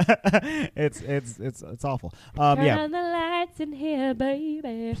lights. It's awful. Turn Yeah. on the lights in here,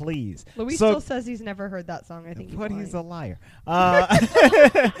 baby. Please. Luis So- still says he's never heard that song. I think What? he's He's a lying.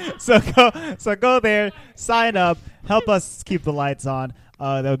 liar. So go there, sign up, help us keep the lights on.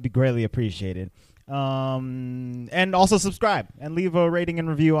 That would be greatly appreciated. And also subscribe and leave a rating and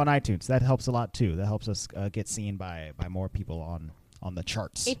review on iTunes. That helps a lot too. That helps us get seen by more people on the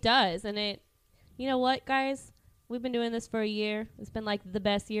charts. It does, and you know what, guys? We've been doing this for a year. It's been like the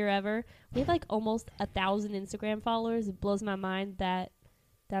best year ever. We have like almost 1,000 Instagram followers. It blows my mind that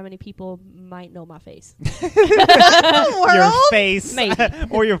many people might know my face. Your face Maybe.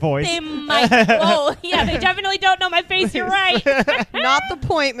 or your voice. They might. Whoa, yeah, they definitely don't know my face. You're right. Not the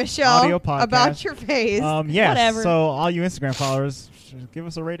point, Michelle. Audio podcast. About your face. Yes. Whatever. So all you Instagram followers, give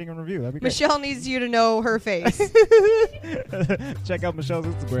us a rating and review. That'd be great. Michelle needs you to know her face. Check out Michelle's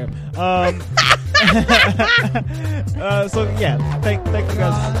Instagram. So yeah, thank you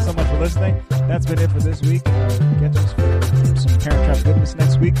guys so much for listening. That's been it for this week. Catch us for some Parent Trap goodness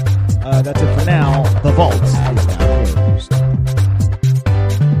next week. That's it for now. The Vault is now closed.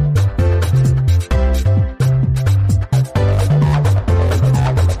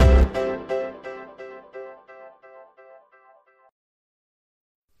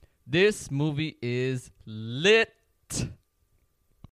 This movie is lit.